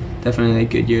 So definitely a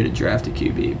good year to draft a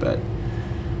QB, but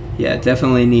yeah,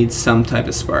 definitely needs some type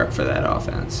of spark for that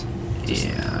offense.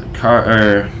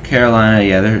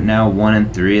 Carolina, they're now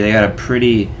 1-3. They got a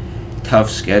pretty tough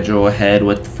schedule ahead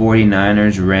with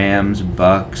 49ers, Rams,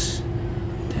 Bucks,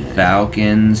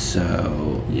 Falcons.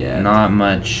 So not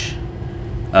much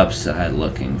upside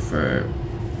looking for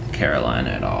Carolina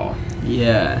at all.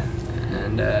 Yeah,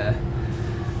 and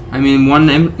I mean, one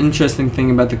interesting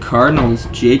thing about the Cardinals,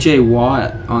 J.J.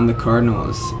 Watt on the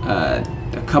Cardinals, a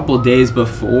couple days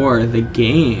before the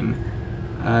game,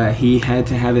 he had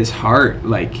to have his heart,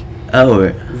 like, I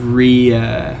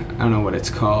don't know what it's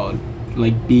called,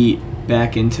 like, beat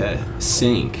back into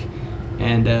sync.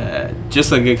 And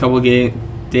just like a couple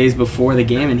days before the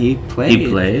game, and he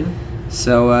played.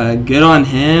 So good on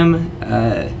him.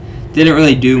 Didn't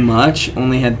really do much.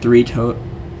 Only had 3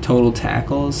 total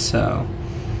tackles. So,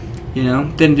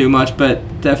 didn't do much,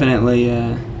 but definitely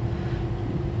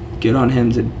good on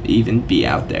him to even be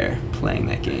out there playing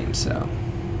that game. So,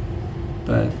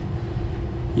 but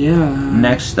yeah.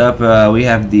 Next up, we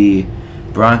have the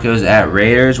Broncos at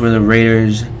Raiders, where the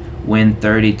Raiders win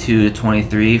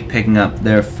 32-23, picking up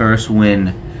their first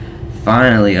win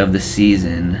finally of the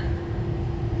season.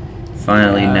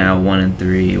 Finally, now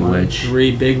 1-3, which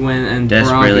 3 big win, and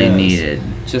desperately Broncos needed.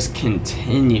 Just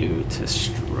continue to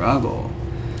struggle.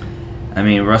 I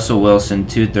mean, Russell Wilson,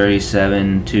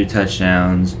 237, 2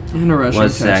 touchdowns, and a rushing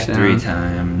was sacked touchdown. 3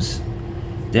 times.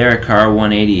 Derek Carr,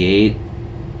 188,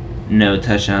 no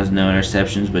touchdowns, no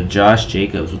interceptions. But Josh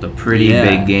Jacobs with a pretty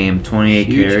big game, 28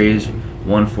 carries,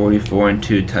 144, and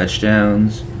 2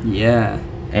 touchdowns. Yeah.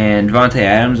 And Devontae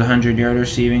Adams, 100-yard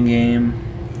receiving game.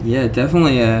 Yeah,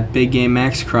 definitely a big game.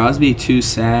 Max Crosby, 2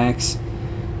 sacks.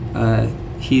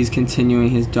 He's continuing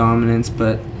his dominance,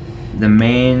 but the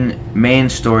main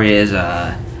story is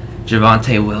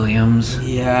Javonte Williams.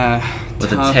 Yeah,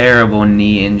 with a terrible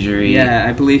knee injury. Yeah,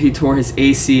 I believe he tore his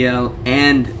ACL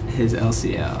and his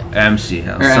LCL.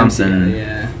 Something.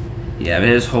 Yeah. Yeah, but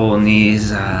his whole knee's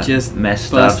just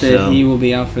messed busted. up. So He will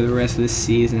be out for the rest of the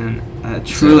season.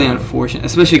 Truly unfortunate,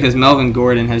 especially because Melvin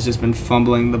Gordon has just been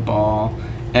fumbling the ball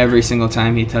every single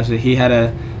time he touched it. He had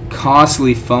a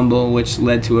costly fumble, which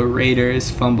led to a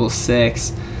Raiders fumble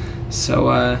 6.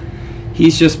 So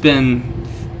he's just been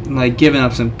giving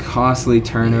up some costly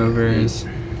turnovers.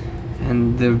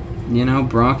 And the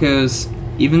Broncos,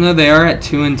 even though they are at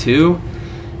 2-2,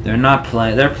 they're not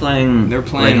playing. They're playing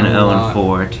like an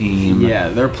 0-4 team. Yeah,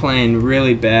 they're playing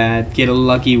really bad. Get a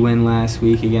lucky win last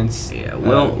week against. Yeah,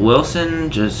 Wilson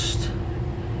just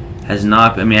has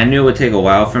not. I mean, I knew it would take a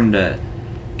while for him to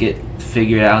get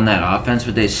figured out in that offense,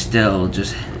 but they still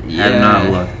just have not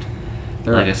looked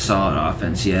like a solid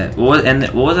offense yet. What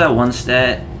was that one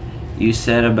stat you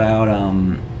said about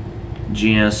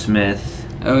Geno Smith?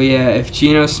 Oh yeah, if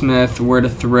Geno Smith were to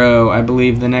throw, I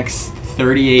believe the next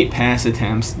 38 pass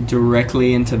attempts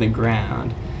directly into the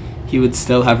ground, he would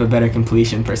still have a better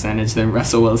completion percentage than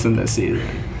Russell Wilson this season,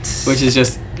 which is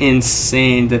just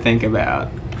insane to think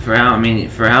about. For how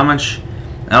much,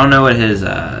 I don't know what his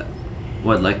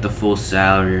the full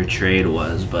salary or trade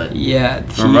was, but yeah,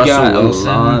 for he Russell got Wilson,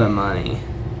 a lot of money.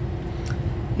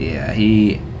 Yeah,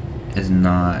 he is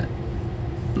not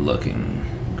looking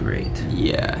great.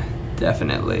 Yeah,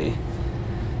 definitely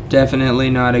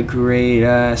not a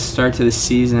great start to the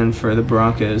season for the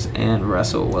Broncos and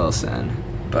Russell Wilson.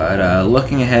 But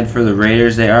looking ahead for the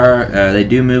Raiders, they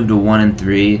do move to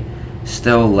 1-3,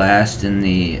 still last in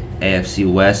the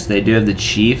AFC West. They do have the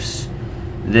Chiefs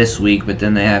this week, but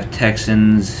then they have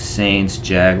Texans, Saints,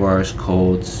 Jaguars,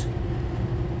 Colts,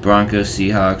 Broncos,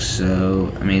 Seahawks.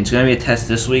 So I mean, it's going to be a test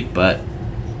this week, but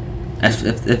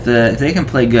if they can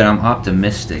play good, I'm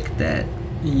optimistic that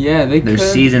their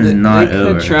season's not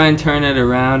over. They could try and turn it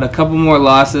around. A couple more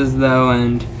losses though,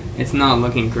 and it's not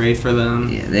looking great for them.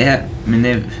 Yeah,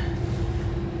 they've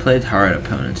played hard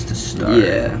opponents to start.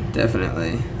 Yeah,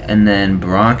 definitely. And then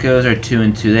Broncos are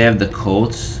 2-2. They have the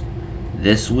Colts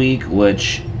this week,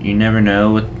 which you never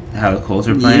know how the Colts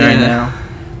are playing right now.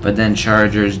 But then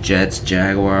Chargers, Jets,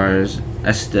 Jaguars.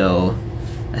 I still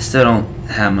don't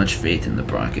have much faith in the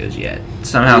Broncos yet.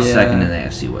 Somehow second in the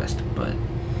AFC West, but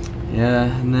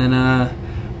and then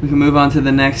we can move on to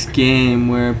the next game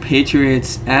where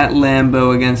Patriots at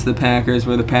Lambeau against the Packers,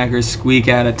 where the Packers squeak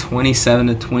out a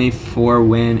 27-24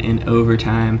 win in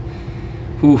overtime.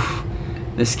 Oof.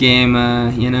 This game,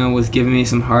 was giving me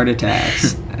some heart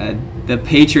attacks. The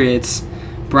Patriots,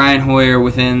 Brian Hoyer,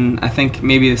 within, I think,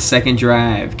 maybe the second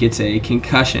drive, gets a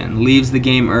concussion, leaves the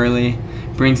game early,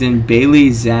 brings in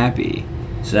Bailey Zappi.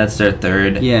 So that's their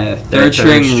third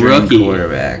string rookie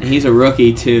quarterback. He's a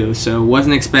rookie too, so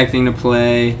wasn't expecting to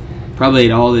play probably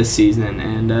at all this season,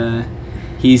 and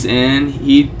he's in.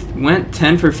 He went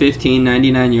 10 for 15,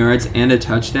 99 yards, and a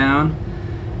touchdown.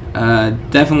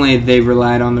 Definitely they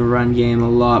relied on the run game a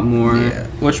lot more. Yeah,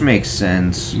 which makes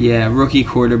sense. Yeah, rookie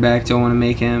quarterback, don't want to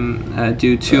make him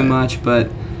do too much, but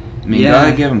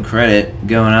gotta give him credit.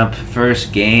 Going up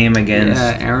first game against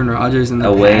Aaron Rodgers and the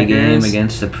away Packers. Game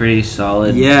against a pretty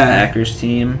solid Packers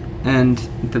team. And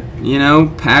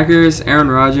Packers, Aaron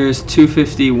Rodgers,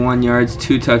 251 yards,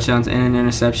 2 touchdowns, and an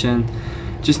interception.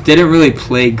 Just didn't really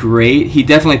play great. He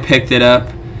definitely picked it up.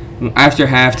 After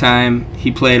halftime,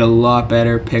 he played a lot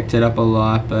better, picked it up a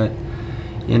lot, but,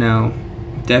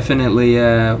 definitely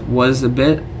was a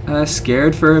bit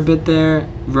scared for a bit there.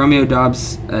 Romeo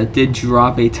Doubs did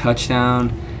drop a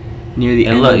touchdown near the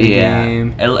end of the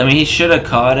game. He should have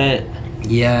caught it.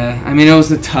 Yeah, it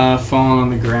was a tough falling on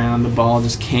the ground. The ball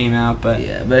just came out, but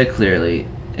it clearly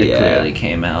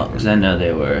came out because I know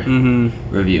they were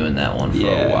reviewing that one for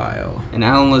a while. And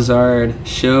Alan Lazard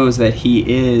shows that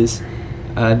he is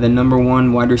the number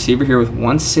one wide receiver here with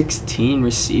 116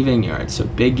 receiving yards. So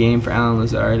big game for Alan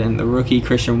Lazard, and the rookie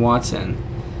Christian Watson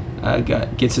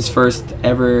gets his first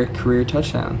ever career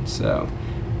touchdown. So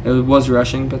it was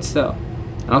rushing, but still.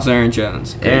 And also Aaron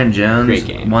Jones. Great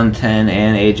game. 110,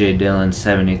 and A.J. Dillon,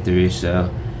 73. So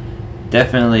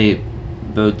definitely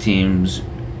both teams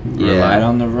relied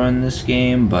on the run this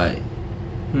game, but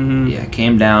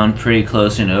came down pretty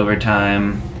close in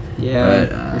overtime. Yeah, but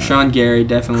Rashawn Gary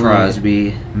definitely.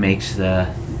 Crosby makes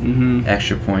the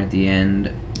extra point at the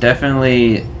end.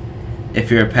 Definitely,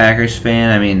 if you're a Packers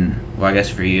fan, I guess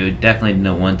for you, definitely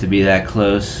don't want to be that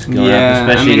close. Going up,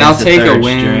 especially I'll take the a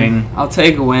win. String. I'll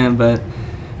take a win, but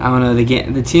I don't know.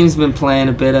 The team's been playing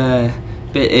a bit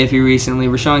iffy recently.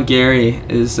 Rashawn Gary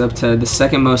is up to the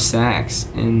second most sacks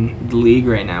in the league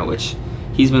right now, which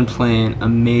he's been playing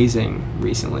amazing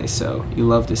recently. So you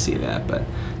love to see that, but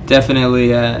definitely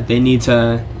they need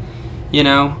to,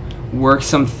 work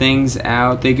some things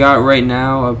out. They got right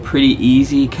now a pretty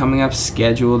easy coming up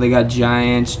schedule. They got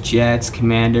Giants, Jets,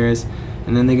 Commanders,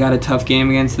 and then they got a tough game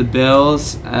against the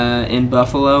Bills in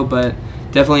Buffalo, but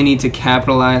definitely need to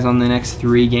capitalize on the next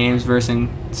 3 games versus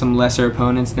some lesser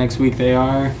opponents. Next week they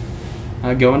are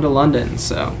going to London,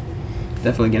 so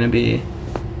definitely going to be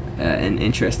an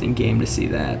interesting game to see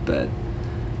that. But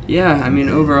yeah,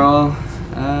 overall,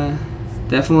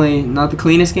 definitely not the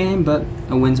cleanest game, but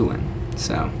a win's a win.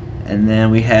 So. And then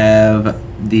we have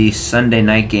the Sunday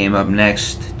night game up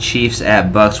next. Chiefs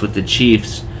at Bucks, with the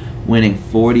Chiefs winning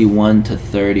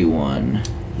 41-31.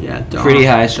 Yeah, pretty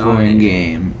high scoring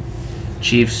game.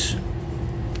 Chiefs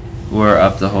were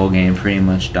up the whole game, pretty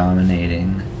much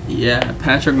dominating. Yeah,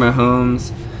 Patrick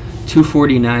Mahomes,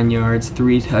 249 yards,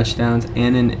 3 touchdowns,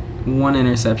 and 1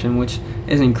 interception, which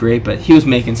isn't great, but he was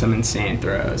making some insane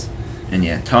throws. And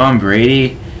Tom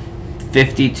Brady,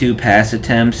 52 pass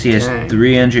attempts. He has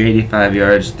 385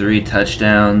 yards, 3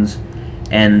 touchdowns,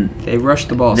 and they rushed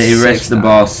the ball. They rushed the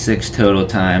ball 6 total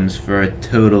times for a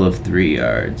total of 3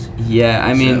 yards.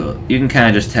 Yeah, so you can kind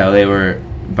of just tell they were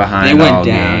behind. They went all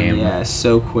down, game.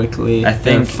 So quickly. I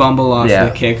think fumble off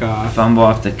the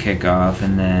kickoff,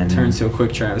 and then turns to a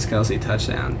quick Travis Kelce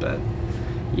touchdown. But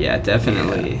yeah,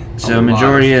 definitely. Yeah. So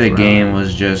majority of the game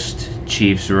was just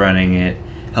Chiefs running it.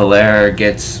 Hilaire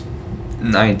gets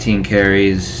 19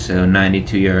 carries, so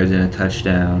 92 yards and a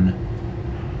touchdown.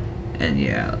 And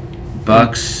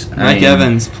Bucks. Mike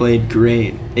Evans played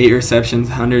great. 8 receptions,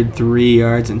 103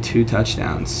 yards, and 2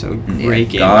 touchdowns. So great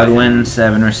game. Godwin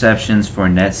 7 receptions.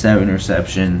 Fournette 7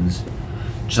 receptions.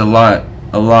 Just a lot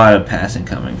of passing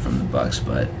coming from the Bucks.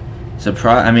 But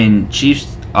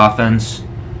Chiefs offense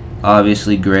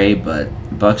obviously great, but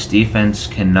Bucks defense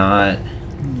cannot.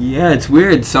 Yeah, it's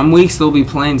weird. Some weeks they'll be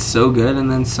playing so good,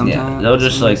 and then sometimes they'll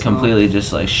just completely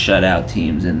just shut out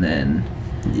teams and then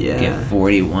get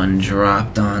 41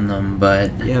 dropped on them.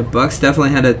 But yeah, Bucks definitely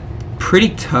had a pretty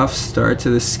tough start to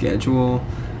the schedule,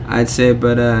 I'd say,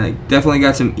 but definitely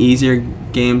got some easier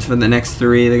games for the next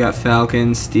 3. They got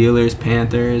Falcons, Steelers,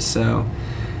 Panthers, so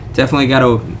definitely got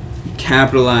to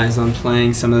capitalize on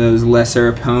playing some of those lesser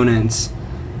opponents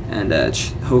and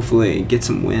hopefully get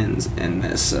some wins in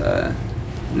this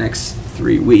next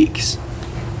 3 weeks.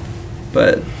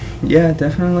 But yeah,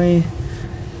 definitely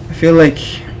I feel like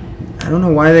I don't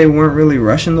know why they weren't really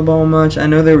rushing the ball much. I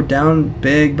know they were down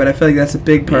big, but I feel like that's a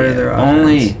big part of their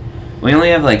offense. We only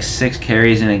have 6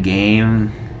 carries in a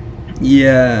game.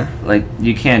 Yeah.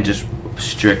 You can't just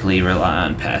strictly rely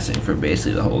on passing for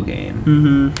basically the whole game.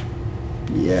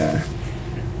 Mm-hmm. Yeah.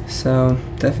 So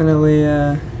definitely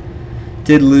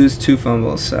did lose 2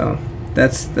 fumbles, so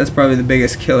that's probably the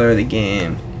biggest killer of the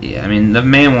game. Yeah, the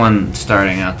main one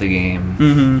starting out the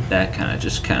game, that kind of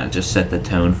just set the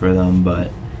tone for them,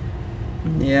 but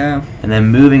yeah. And then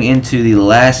moving into the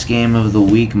last game of the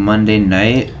week, Monday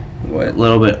night, a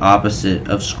little bit opposite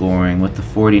of scoring with the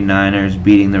 49ers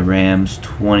beating the Rams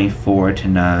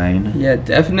 24-9. Yeah,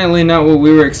 definitely not what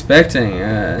we were expecting.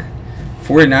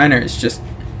 49ers just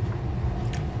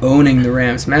owning the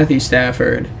Rams. Matthew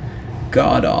Stafford,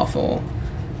 god awful.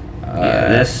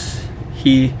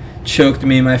 He choked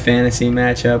me in my fantasy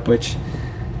matchup, which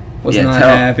was not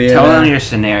happy. Tell them your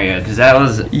scenario, because that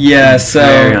was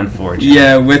very unfortunate.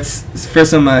 Yeah, for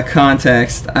some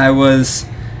context, I was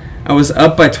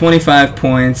up by 25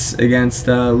 points against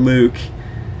Luke,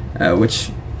 which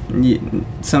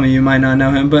some of you might not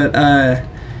know him, but I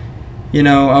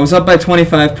was up by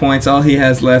 25 points. All he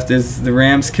has left is the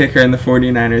Rams kicker and the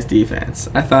 49ers defense.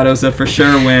 I thought it was a for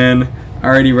sure win,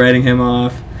 already writing him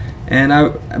off. And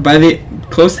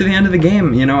close to the end of the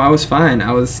game, I was fine.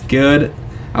 I was good.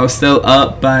 I was still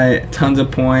up by tons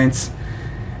of points.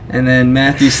 And then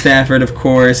Matthew Stafford, of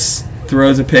course,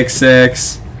 throws a pick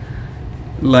 6.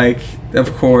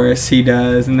 Of course he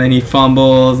does. And then he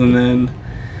fumbles. And then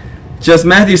just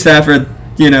Matthew Stafford,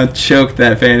 choked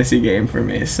that fantasy game for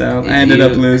me. So I ended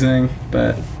up losing.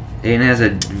 But Aidan has a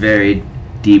very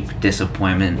deep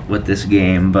disappointment with this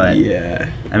game. But yeah.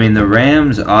 The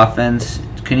Rams offense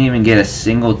couldn't even get a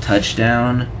single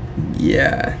touchdown.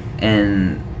 Yeah.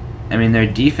 And their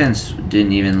defense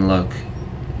didn't even look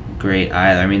great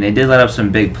either. They did let up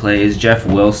some big plays. Jeff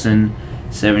Wilson,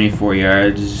 74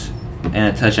 yards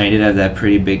and a touchdown. He did have that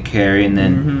pretty big carry. And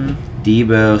then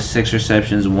Debo, 6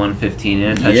 receptions, 115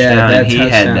 and a touchdown. Yeah, that he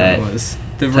touchdown had that.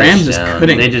 The Rams just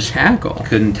couldn't tackle.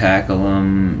 Couldn't tackle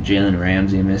him. Jalen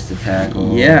Ramsey missed a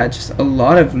tackle. Yeah, just a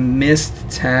lot of missed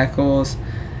tackles.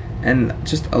 And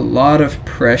just a lot of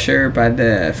pressure by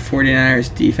the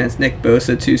 49ers defense. Nick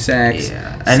Bosa, 2 sacks.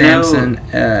 Yeah. Samson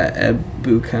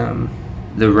Ebukam.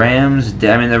 The Rams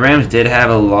did have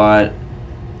a lot.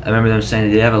 I remember them saying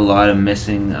they did have a lot of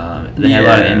missing. They had a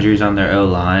lot of injuries on their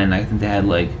O-line. I think they had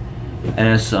they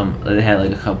had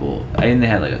a couple. I think they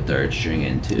had a 3rd string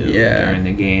in too during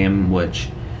the game, which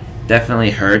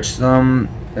definitely hurts them.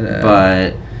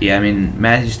 But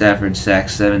Matthew Stafford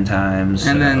sacked 7 times.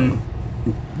 And then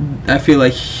I feel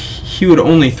like he would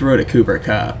only throw to Cooper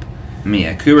Kupp.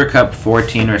 Cooper Kupp,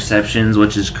 14 receptions,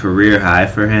 which is career high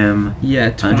for him. Yeah,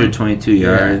 122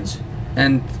 yards.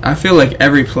 And I feel like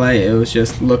every play it was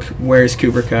just, look, where's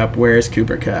Cooper Kupp? Where's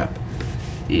Cooper Kupp?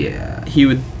 Yeah. He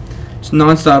would just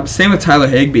nonstop. Same with Tyler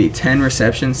Higbee, 10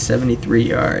 receptions, 73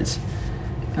 yards.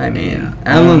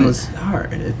 Allen was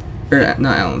hard.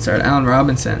 Allen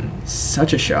Robinson,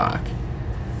 such a shock.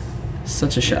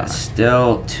 Such a shock.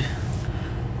 Still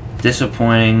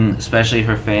disappointing, especially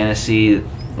for fantasy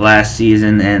last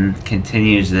season and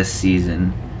continues this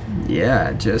season.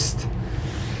 Yeah, just.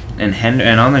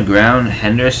 And on the ground,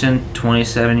 Henderson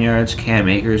 27 yards, Cam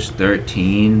Akers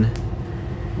 13.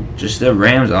 Just the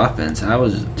Rams offense, I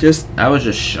was just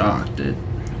shocked.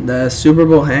 The Super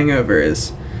Bowl hangover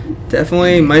is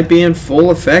definitely might be in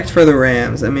full effect for the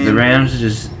Rams. The Rams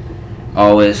just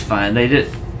always find a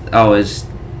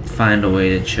way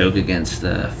to choke against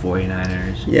the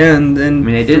 49ers. Yeah, and then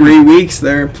 3 weeks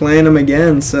they're playing them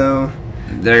again, so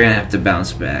they're going to have to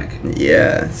bounce back.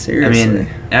 Yeah, seriously.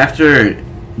 After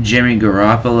Jimmy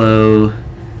Garoppolo,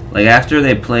 after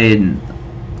they played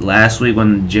last week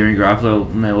when Jimmy Garoppolo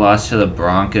when they lost to the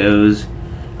Broncos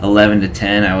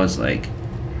 11-10, I was like,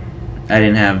 I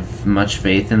didn't have much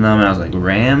faith in them, and I was like,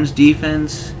 Rams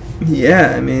defense?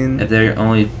 Yeah, I mean, if they're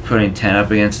only putting 10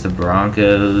 up against the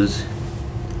Broncos.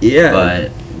 Yeah,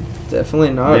 but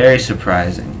definitely not. Very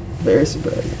surprising. Very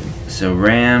surprising. So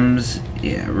Rams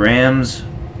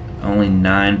only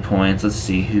 9 points. Let's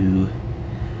see who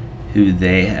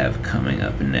they have coming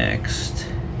up next.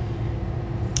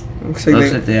 Looks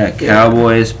like they got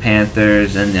Cowboys,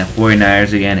 Panthers, and the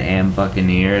 49ers again, and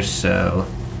Buccaneers. So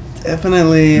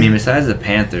definitely. I mean, besides the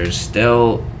Panthers,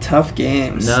 still tough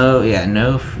games.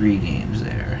 No free games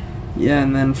there. Yeah,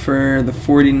 and then for the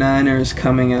 49ers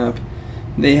coming up,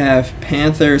 they have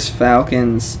Panthers,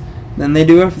 Falcons. Then they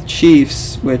do have the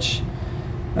Chiefs, which,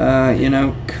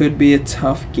 could be a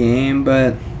tough game,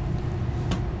 but,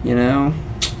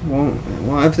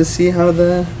 we'll have to see how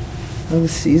the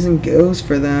season goes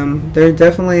for them. I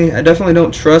definitely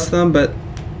don't trust them, but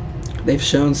they've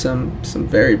shown some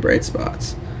very bright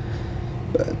spots.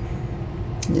 But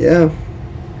yeah.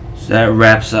 So that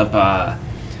wraps up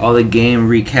all the game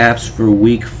recaps for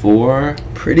Week 4.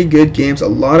 Pretty good games. A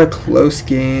lot of close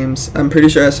games. I'm pretty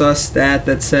sure I saw a stat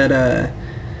that said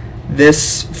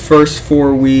this first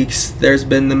 4 weeks there's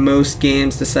been the most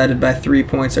games decided by 3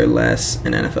 points or less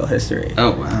in NFL history.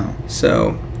 Oh, wow.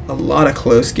 So a lot of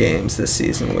close games this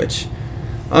season, which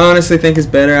I honestly think is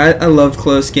better. I love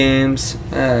close games.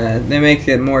 They make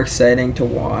it more exciting to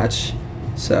watch.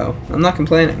 So I'm not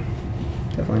complaining.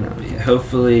 Definitely not. Yeah,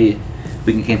 hopefully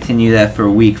we can continue that for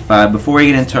Week 5. Before we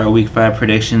get into our Week 5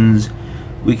 predictions,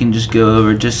 we can just go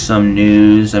over just some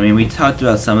news. I mean, we talked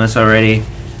about some of this already.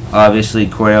 Obviously,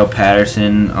 Cordell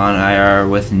Patterson on IR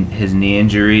with his knee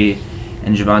injury,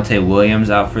 and Javonte Williams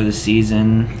out for the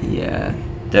season. Yeah.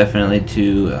 Definitely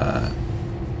 2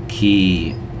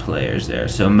 key players there.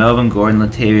 So Melvin Gordon,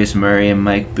 Latavius Murray, and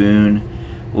Mike Boone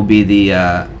will be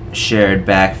the shared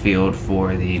backfield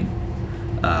for the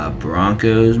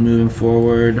Broncos moving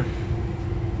forward.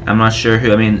 I'm not sure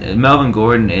who. I mean, Melvin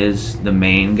Gordon is the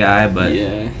main guy, but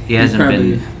yeah, he hasn't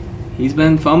been. He's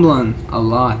been fumbling a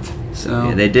lot. So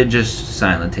yeah, they did just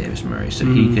sign Latavius Murray, so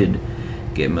he could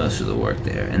get most of the work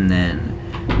there. And then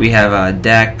we have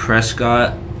Dak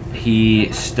Prescott.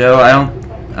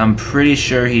 I'm pretty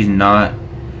sure he's not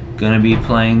gonna be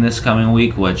playing this coming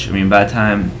week. Which, I mean, by the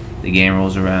time the game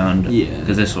rolls around,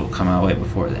 because this will come out way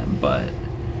before then. But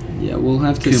yeah, we'll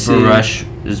have to see. Cooper Rush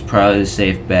is probably the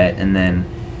safe bet, and then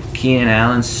Keenan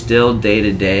Allen's still day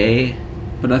to day,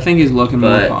 but I think he's looking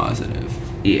more positive.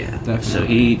 Yeah,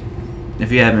 definitely. So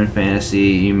if you have him in fantasy,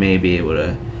 you may be able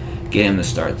to get him to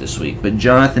start this week. But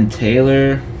Jonathan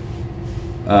Taylor,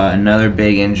 another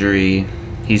big injury.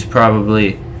 He's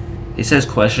probably, it says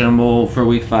questionable for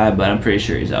Week 5, but I'm pretty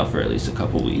sure he's out for at least a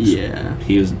couple weeks. Yeah,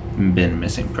 he's been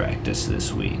missing practice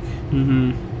this week.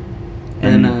 Mm-hmm.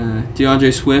 And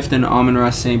DeAndre Swift and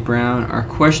Amon-Ra St. Brown are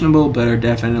questionable, but are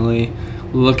definitely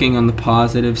looking on the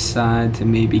positive side to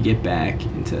maybe get back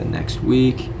into next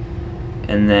week.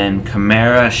 And then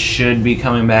Kamara should be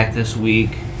coming back this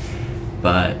week,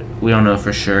 but we don't know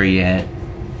for sure yet.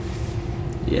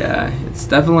 Yeah, it's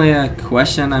definitely a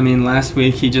question. I mean, last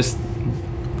week he just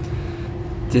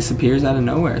disappears out of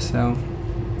nowhere, so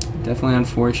definitely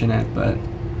unfortunate. But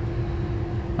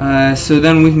so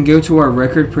then we can go to our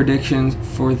record predictions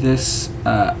for this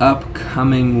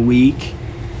upcoming week.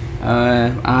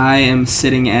 I am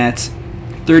sitting at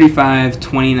 35,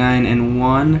 29, and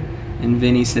 1, and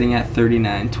Vinny's sitting at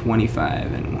 39,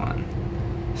 25, and 1.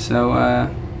 So,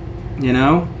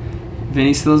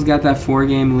 Vinny still's got that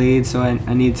 4-game lead, so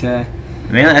I need to...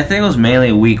 I think it was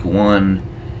mainly Week 1.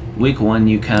 Week 1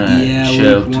 you kind of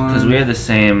choked, because we had the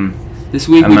same This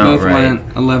week we both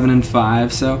went 11 and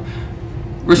 5, so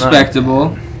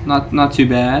respectable. Not too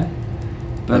bad.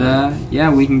 But,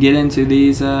 we can get into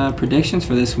these predictions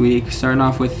for this week, starting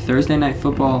off with Thursday Night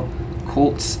Football,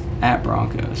 Colts at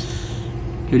Broncos.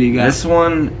 Who do you got? This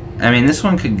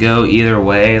one could go either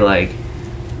way. Like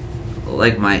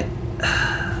my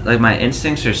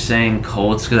instincts are saying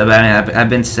Colts, because I've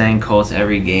been saying Colts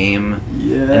every game,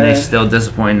 and they still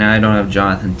disappoint. Now I don't have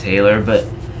Jonathan Taylor, but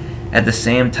at the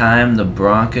same time, the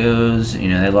Broncos,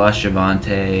 they lost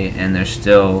Javonte, and they're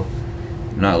still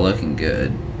not looking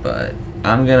good. But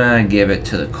I'm gonna give it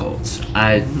to the Colts.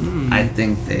 I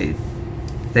think they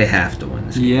have to win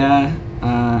this game. Yeah,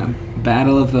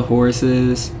 Battle of the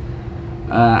Horses.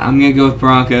 I'm gonna go with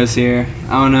Broncos here.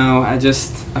 I don't know. I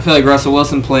feel like Russell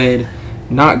Wilson played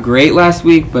not great last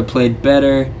week, but played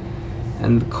better.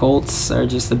 And the Colts are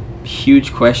just a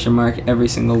huge question mark every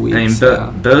single week. I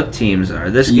mean, both teams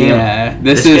are. This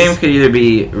this game could either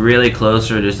be really close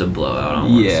or just a blowout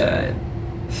on one side.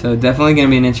 So definitely going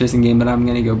to be an interesting game, but I'm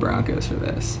going to go Broncos for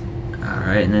this. All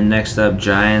right, and then next up,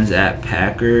 Giants at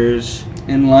Packers.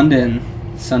 In London,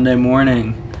 Sunday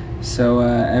morning. So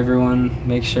everyone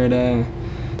make sure to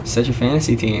set your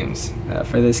fantasy teams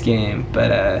for this game.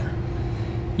 But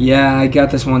I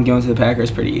got this one going to the Packers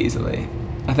pretty easily.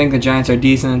 I think the Giants are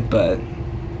decent, but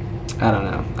I don't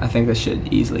know. I think this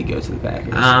should easily go to the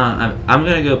Packers. I'm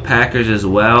going to go Packers as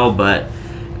well, but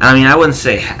I mean, I wouldn't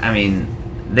say. I mean,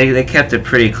 they kept it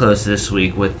pretty close this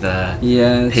week with the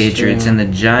Patriots, true. And the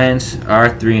Giants are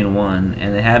 3-1,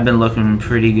 and they have been looking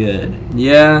pretty good.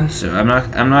 Yeah. So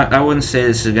I wouldn't say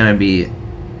this is going to be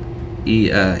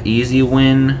easy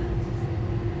win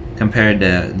compared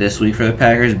to this week for the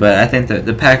Packers, but I think that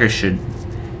the Packers should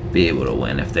be able to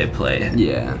win if they play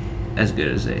as good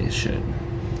as they should.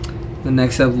 The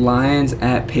next up, Lions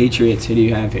at Patriots. Who do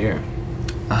you have here?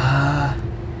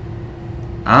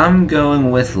 I'm going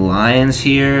with Lions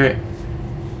here.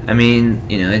 I mean,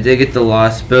 they did get the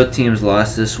loss. Both teams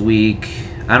lost this week.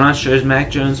 I'm not sure. Is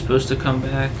Mac Jones supposed to come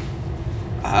back?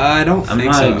 I don't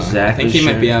think so. Exactly I think he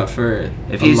might be out for a long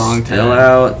time. If he's still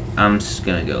out, I'm just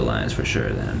going to go Lions for sure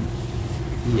then.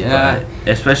 Yeah. But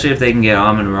especially if they can get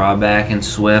Amon-Ra back and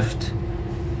Swift.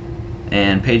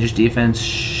 And Patriots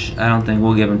defense, I don't think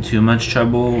we'll give them too much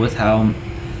trouble with how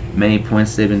many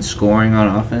points they've been scoring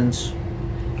on offense.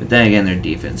 But then again, their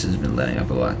defense has been letting up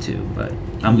a lot too. But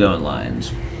I'm going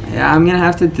Lions. Yeah, I'm going to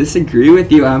have to disagree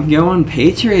with you. I'm going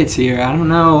Patriots here. I don't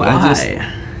know.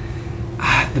 Why?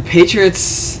 The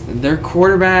Patriots, their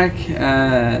quarterback,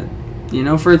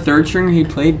 for a third stringer, he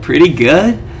played pretty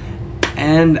good.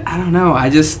 And I don't know.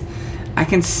 I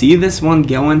can see this one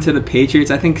going to the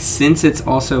Patriots. I think since it's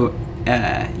also,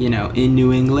 in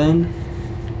New England,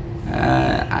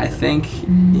 I think,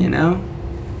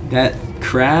 that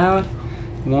crowd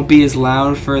won't be as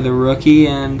loud for the rookie.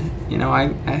 And,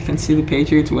 I can see the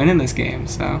Patriots winning this game.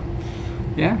 So,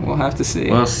 yeah, we'll have to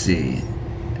see. We'll see.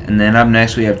 And then up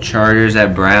next we have Chargers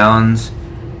at Browns.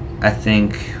 I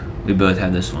think we both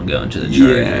have this one going to the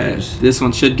Chargers. Yeah, this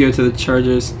one should go to the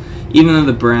Chargers. Even though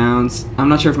the Browns, I'm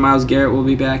not sure if Myles Garrett will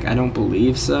be back. I don't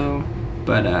believe so.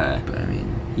 But I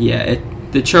mean,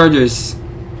 the Chargers,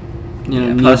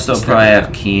 plus they'll probably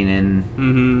have Keenan.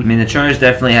 Mm-hmm. I mean, the Chargers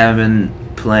definitely haven't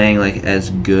been playing as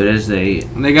good as they.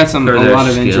 They got a lot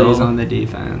of injuries on the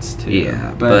defense too.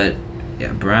 Yeah, but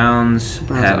Browns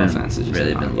haven't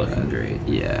really been looking great.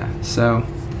 Yeah, so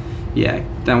that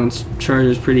one's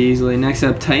Chargers pretty easily. Next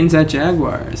up, Titans at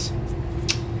Jaguars.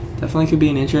 Definitely could be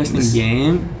an interesting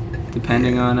game,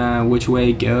 depending on which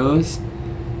way it goes.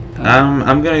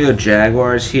 I'm gonna go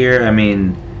Jaguars here. I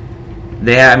mean,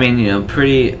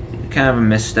 pretty kind of a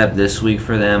misstep this week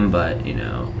for them, but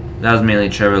that was mainly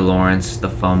Trevor Lawrence, the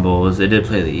fumbles. They did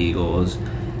play the Eagles.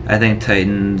 I think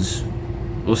Titans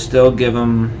will still give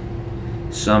them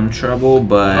some trouble,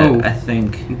 but I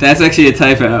think that's actually a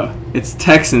typo. It's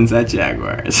Texans at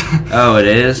Jaguars. Oh, it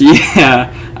is?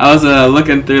 Yeah. I was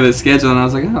looking through the schedule, and I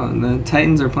was like, the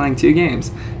Titans are playing 2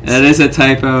 games. And that is a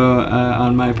typo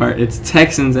on my part. It's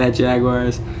Texans at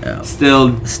Jaguars. Oh.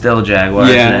 Still Jaguars.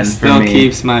 Yeah, still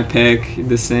keeps my pick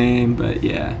the same, but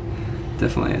yeah,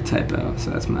 definitely a typo, so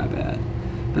that's my bad.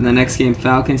 But the next game,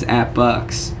 Falcons at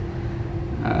Bucks.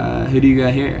 Who do you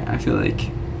got here? I feel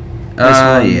like Bucks.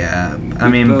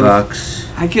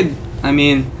 I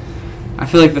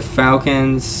feel like the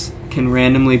Falcons can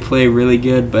randomly play really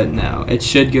good, but no, it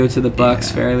should go to the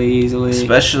Bucks fairly easily.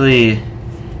 Especially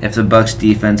if the Bucks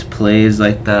defense plays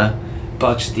like the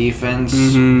Bucks defense.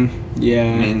 Mm-hmm. Yeah.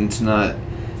 I mean, it's not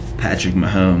Patrick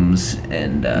Mahomes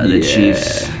and the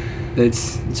Chiefs.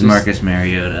 It's Marcus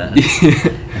Mariota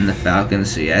and the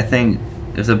Falcons. So I think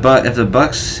if the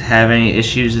Bucks have any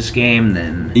issues this game,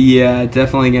 then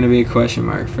definitely going to be a question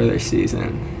mark for their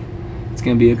season. It's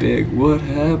going to be a big what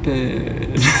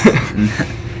happened.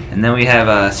 And then we have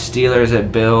Steelers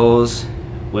at Bills.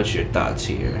 What's your thoughts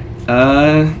here?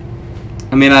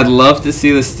 I'd love to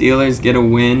see the Steelers get a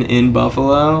win in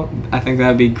Buffalo. I think that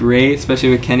would be great,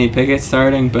 especially with Kenny Pickett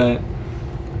starting, but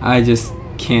I just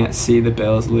can't see the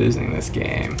Bills losing this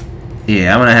game.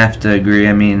 Yeah, I'm going to have to agree.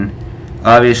 I mean,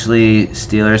 obviously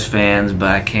Steelers fans, but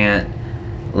I can't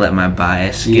let my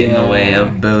bias get in the way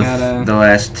of both the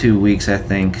last 2 weeks, I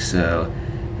think. So,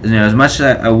 as much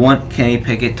as I want Kenny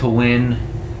Pickett to win,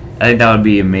 I think that would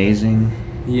be amazing.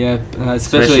 Yeah,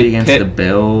 especially against the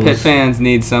Bills. Pitt fans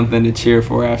need something to cheer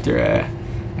for after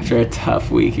a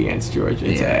tough week against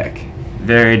Georgia Tech.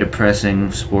 Very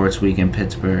depressing sports week in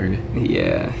Pittsburgh.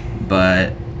 Yeah.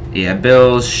 But Yeah,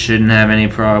 Bills shouldn't have any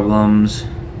problems.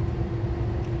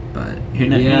 But who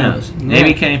knows?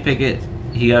 Maybe Kenny Pickett,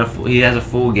 he has a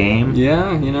full game.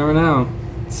 Yeah, you never know.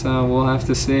 So we'll have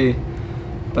to see.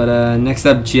 But next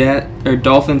up,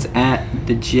 Dolphins at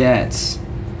the Jets.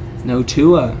 No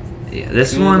Tua. Yeah,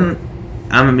 this one,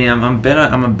 I'm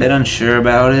a bit unsure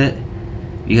about it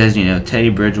because Teddy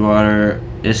Bridgewater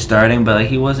is starting, but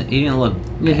he didn't look.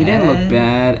 Yeah, he didn't look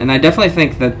bad, and I definitely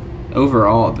think that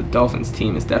overall the Dolphins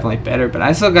team is definitely better. But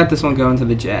I still got this one going to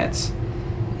the Jets.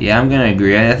 Yeah, I'm gonna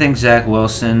agree. I think Zach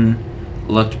Wilson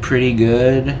looked pretty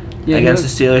good against the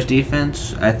Steelers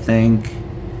defense. I think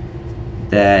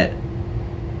that.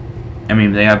 I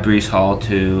mean, they got Breece Hall,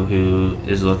 too, who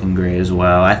is looking great as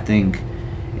well. I think...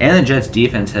 And the Jets'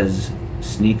 defense has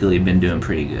sneakily been doing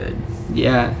pretty good.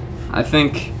 Yeah, I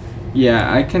think... Yeah,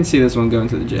 I can see this one going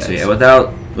to the Jets. So, yeah,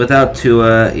 without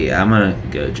Tua, I'm going to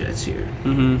go Jets here.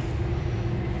 Mm-hmm.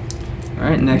 All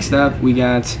right, next up, we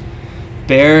got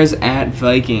Bears at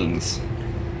Vikings.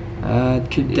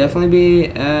 Could definitely be...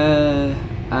 I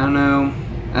don't know.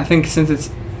 I think since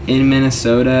it's in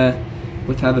Minnesota,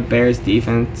 with how the Bears'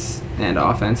 defense... and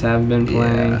offense have been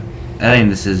playing. Yeah. I think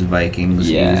this is Vikings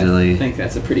easily. I think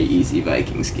that's a pretty easy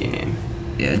Vikings game.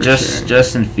 Yeah,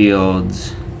 Justin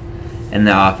Fields and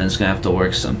the offense going to have to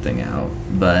work something out.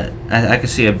 But I could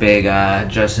see a big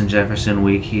Justin Jefferson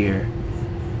week here.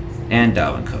 And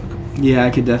Dalvin Cook. Yeah, I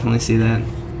could definitely see that.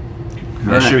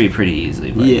 That should be pretty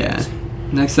easily Vikings.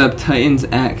 Yeah. Next up, Titans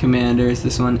at Commanders.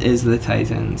 This one is the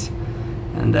Titans.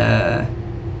 And,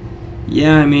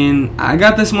 yeah, I mean, I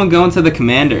got this one going to the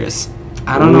Commanders.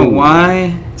 I don't know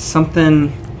why.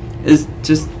 Something is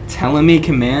just telling me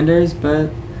Commanders,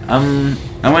 but... I'm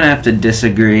going to have to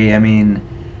disagree. I mean,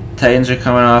 Titans are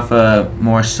coming off a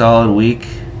more solid week.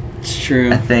 It's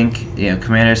true. I think,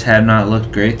 Commanders have not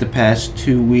looked great the past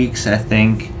 2 weeks. I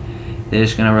think they're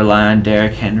just going to rely on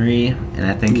Derrick Henry, and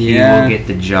I think he will get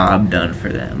the job done for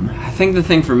them. I think the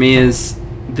thing for me is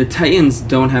the Titans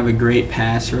don't have a great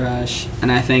pass rush,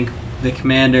 and I think... the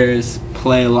Commanders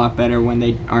play a lot better when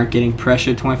they aren't getting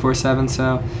pressured 24/7.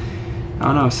 So I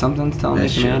don't know. Something's telling me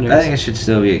Commanders. I think it should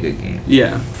still be a good game.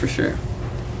 Yeah, for sure.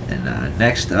 And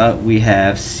next up, we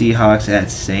have Seahawks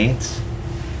at Saints.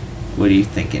 What are you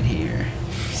thinking here?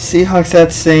 Seahawks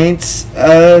at Saints.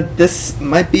 This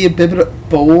might be a bit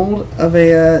bold of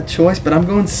a choice, but I'm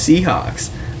going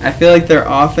Seahawks. I feel like their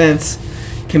offense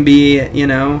can be,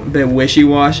 a bit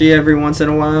wishy-washy every once in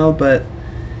a while, but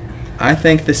I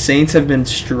think the Saints have been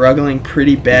struggling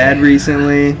pretty bad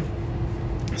recently.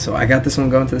 So I got this one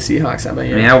going to the Seahawks. How about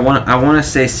you? I mean, I want to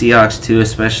say Seahawks too,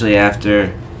 especially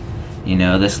after,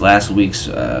 this last week's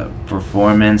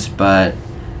performance. But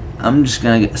I'm just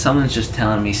something's just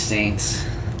telling me Saints.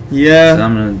 Yeah. So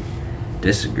I'm gonna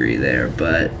disagree there.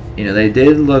 But they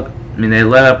did look. I mean, they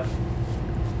let up.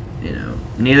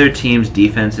 Neither team's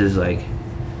defense is like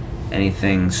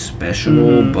anything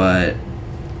special, but.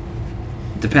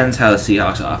 Depends how the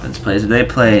Seahawks offense plays. If they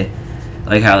play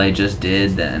like how they just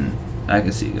did, then I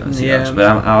can see going Seahawks. Yeah. But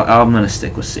I'm going to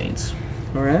stick with Saints.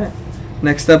 All right.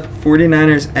 Next up,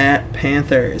 49ers at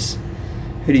Panthers.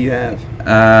 Who do you have?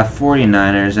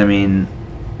 49ers, I mean,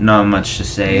 not much to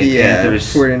say. Yeah,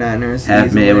 Panthers 49ers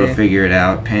have been able to figure it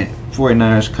out.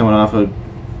 49ers coming off a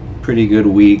pretty good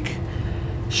week.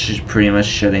 Pretty much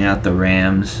shutting out the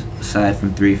Rams, aside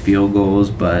from 3 field goals,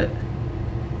 but...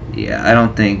 yeah, I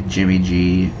don't think Jimmy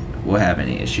G will have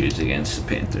any issues against the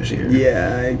Panthers here.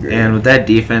 Yeah, I agree. And with that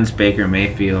defense, Baker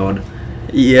Mayfield.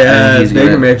 Yeah,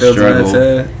 Baker Mayfield's going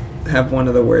to have one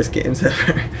of the worst games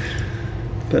ever.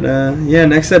 But,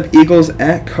 next up, Eagles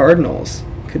at Cardinals.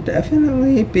 Could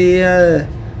definitely be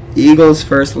Eagles'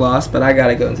 first loss, but I got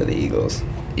to go into the Eagles.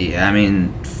 Yeah, I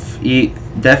mean,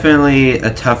 definitely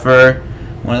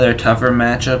one of their tougher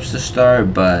matchups to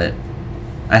start, but...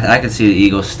 I could see the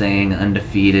Eagles staying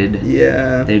undefeated.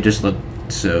 Yeah. They just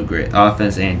looked so great.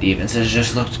 Offense and defense has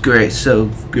just looked great, so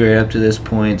great up to this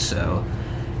point, so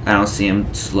I don't see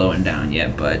them slowing down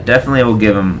yet, but definitely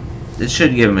it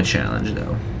should give them a challenge,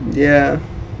 though. Yeah.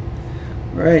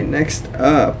 All right, next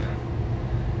up.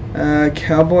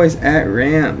 Cowboys at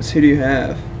Rams. Who do you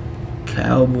have?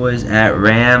 Cowboys at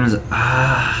Rams.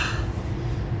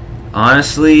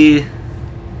 Honestly...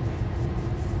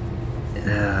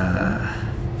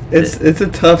 It's a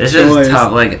tough choice. It's just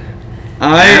tough.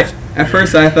 At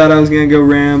first I thought I was gonna go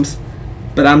Rams,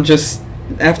 but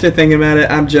after thinking about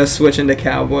it, I'm just switching to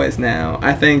Cowboys now.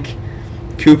 I think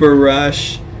Cooper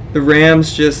Rush, the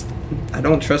Rams I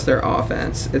don't trust their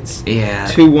offense. It's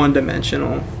too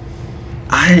one-dimensional.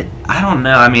 I don't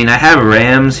know. I mean, I have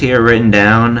Rams here written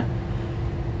down,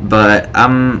 but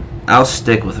I'll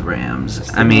stick with Rams.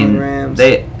 I mean, Rams.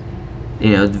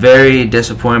 very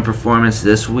disappointing performance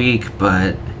this week,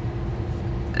 but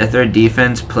if their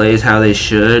defense plays how they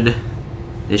should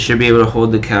be able to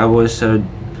hold the Cowboys to a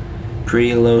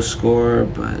pretty low score,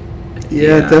 but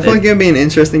yeah, definitely going to be an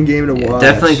interesting game to watch.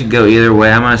 Definitely could go either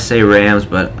way. I'm going to say Rams,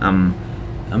 but I'm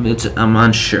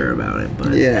unsure about it,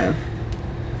 but yeah.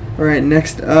 All right,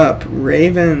 next up,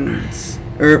 Ravens.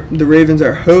 The Ravens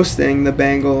are hosting the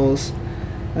Bengals.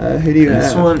 Who do you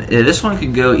have? This one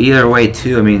could go either way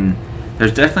too. I mean,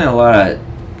 there's definitely a lot of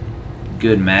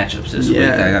good matchups this week.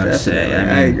 I gotta say.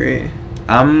 I agree.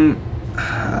 I'm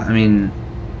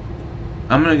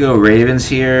gonna go Ravens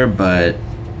here, but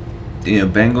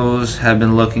Bengals have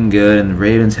been looking good, and the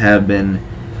Ravens have been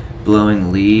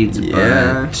blowing leads.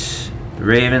 Yeah. But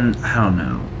Ravens, I don't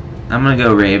know. I'm gonna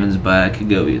go Ravens, but I could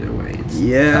go either way. It's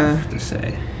tough to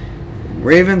say.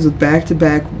 Ravens with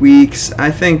back-to-back weeks. I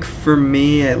think for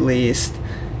me at least,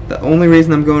 the only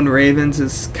reason I'm going Ravens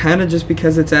is kind of just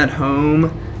because it's at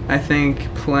home. I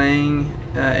think playing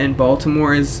in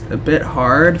Baltimore is a bit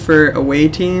hard for away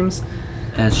teams.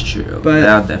 That's true. But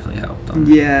that'll definitely help them.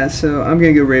 Yeah, so I'm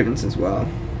going to go Ravens as well.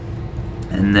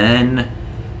 And then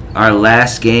our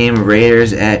last game,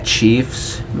 Raiders at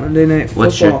Chiefs. Monday Night Football.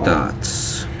 What's your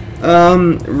thoughts?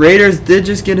 Raiders did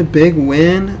just get a big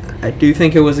win. I do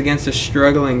think it was against a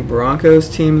struggling Broncos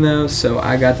team, though, so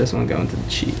I got this one going to the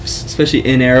Chiefs, especially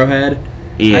in Arrowhead.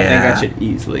 Yeah. I think I should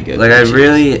easily go to the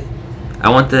Chiefs. I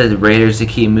want the Raiders to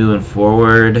keep moving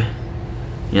forward.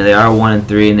 They are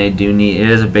 1-3, and it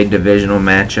is a big divisional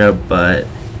matchup, but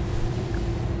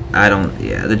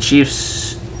the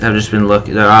Chiefs have just been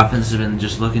their offense has been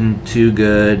just looking too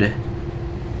good.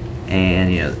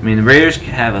 And, the Raiders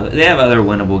have other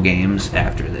winnable games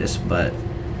after this, but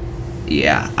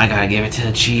yeah, I gotta give it to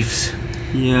the Chiefs.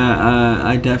 Yeah,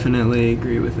 I definitely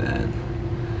agree with that.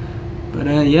 But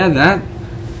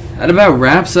that about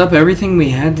wraps up everything we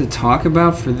had to talk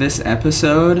about for this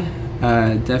episode.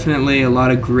 Definitely a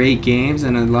lot of great games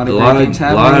and a lot of great games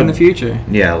happening in the future.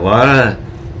 Yeah, a lot of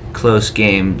close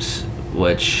games,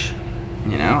 which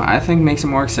I think makes it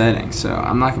more exciting. So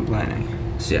I'm not complaining.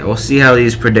 So yeah, we'll see how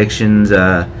these predictions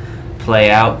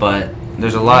play out, but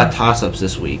there's a lot of toss-ups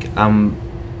this week. I'm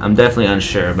definitely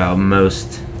unsure about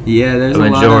there's a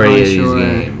majority of these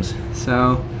games.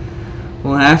 So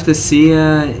we'll have to see,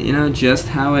 just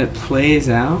how it plays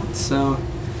out. So,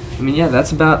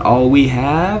 that's about all we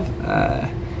have.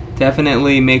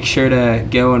 Definitely make sure to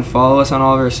go and follow us on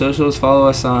all of our socials. Follow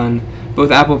us on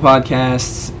both Apple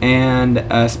Podcasts and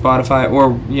Spotify,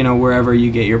 or wherever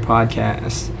you get your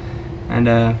podcasts. And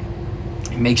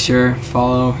make sure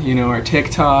follow our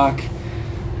TikTok,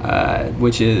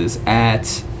 which is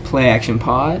at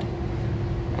PlayActionPod,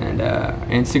 and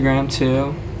Instagram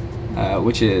too,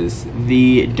 which is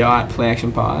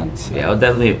the.playactionpod. So. Yeah,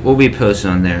 we'll be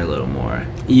posting on there a little more.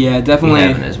 Yeah, definitely. We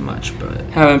haven't as much, but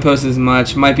haven't posted as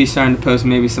much. Might be starting to post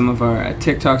maybe some of our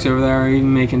TikToks over there, or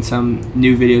even making some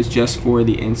new videos just for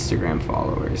the Instagram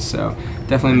followers. So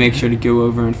definitely make sure to go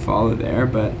over and follow there.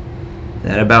 But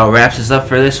that about wraps us up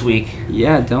for this week.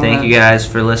 Yeah, thank you guys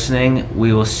for listening.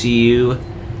 We will see you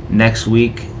next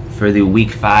week for the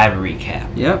Week 5 recap.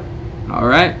 Yep. All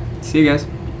right. See you guys.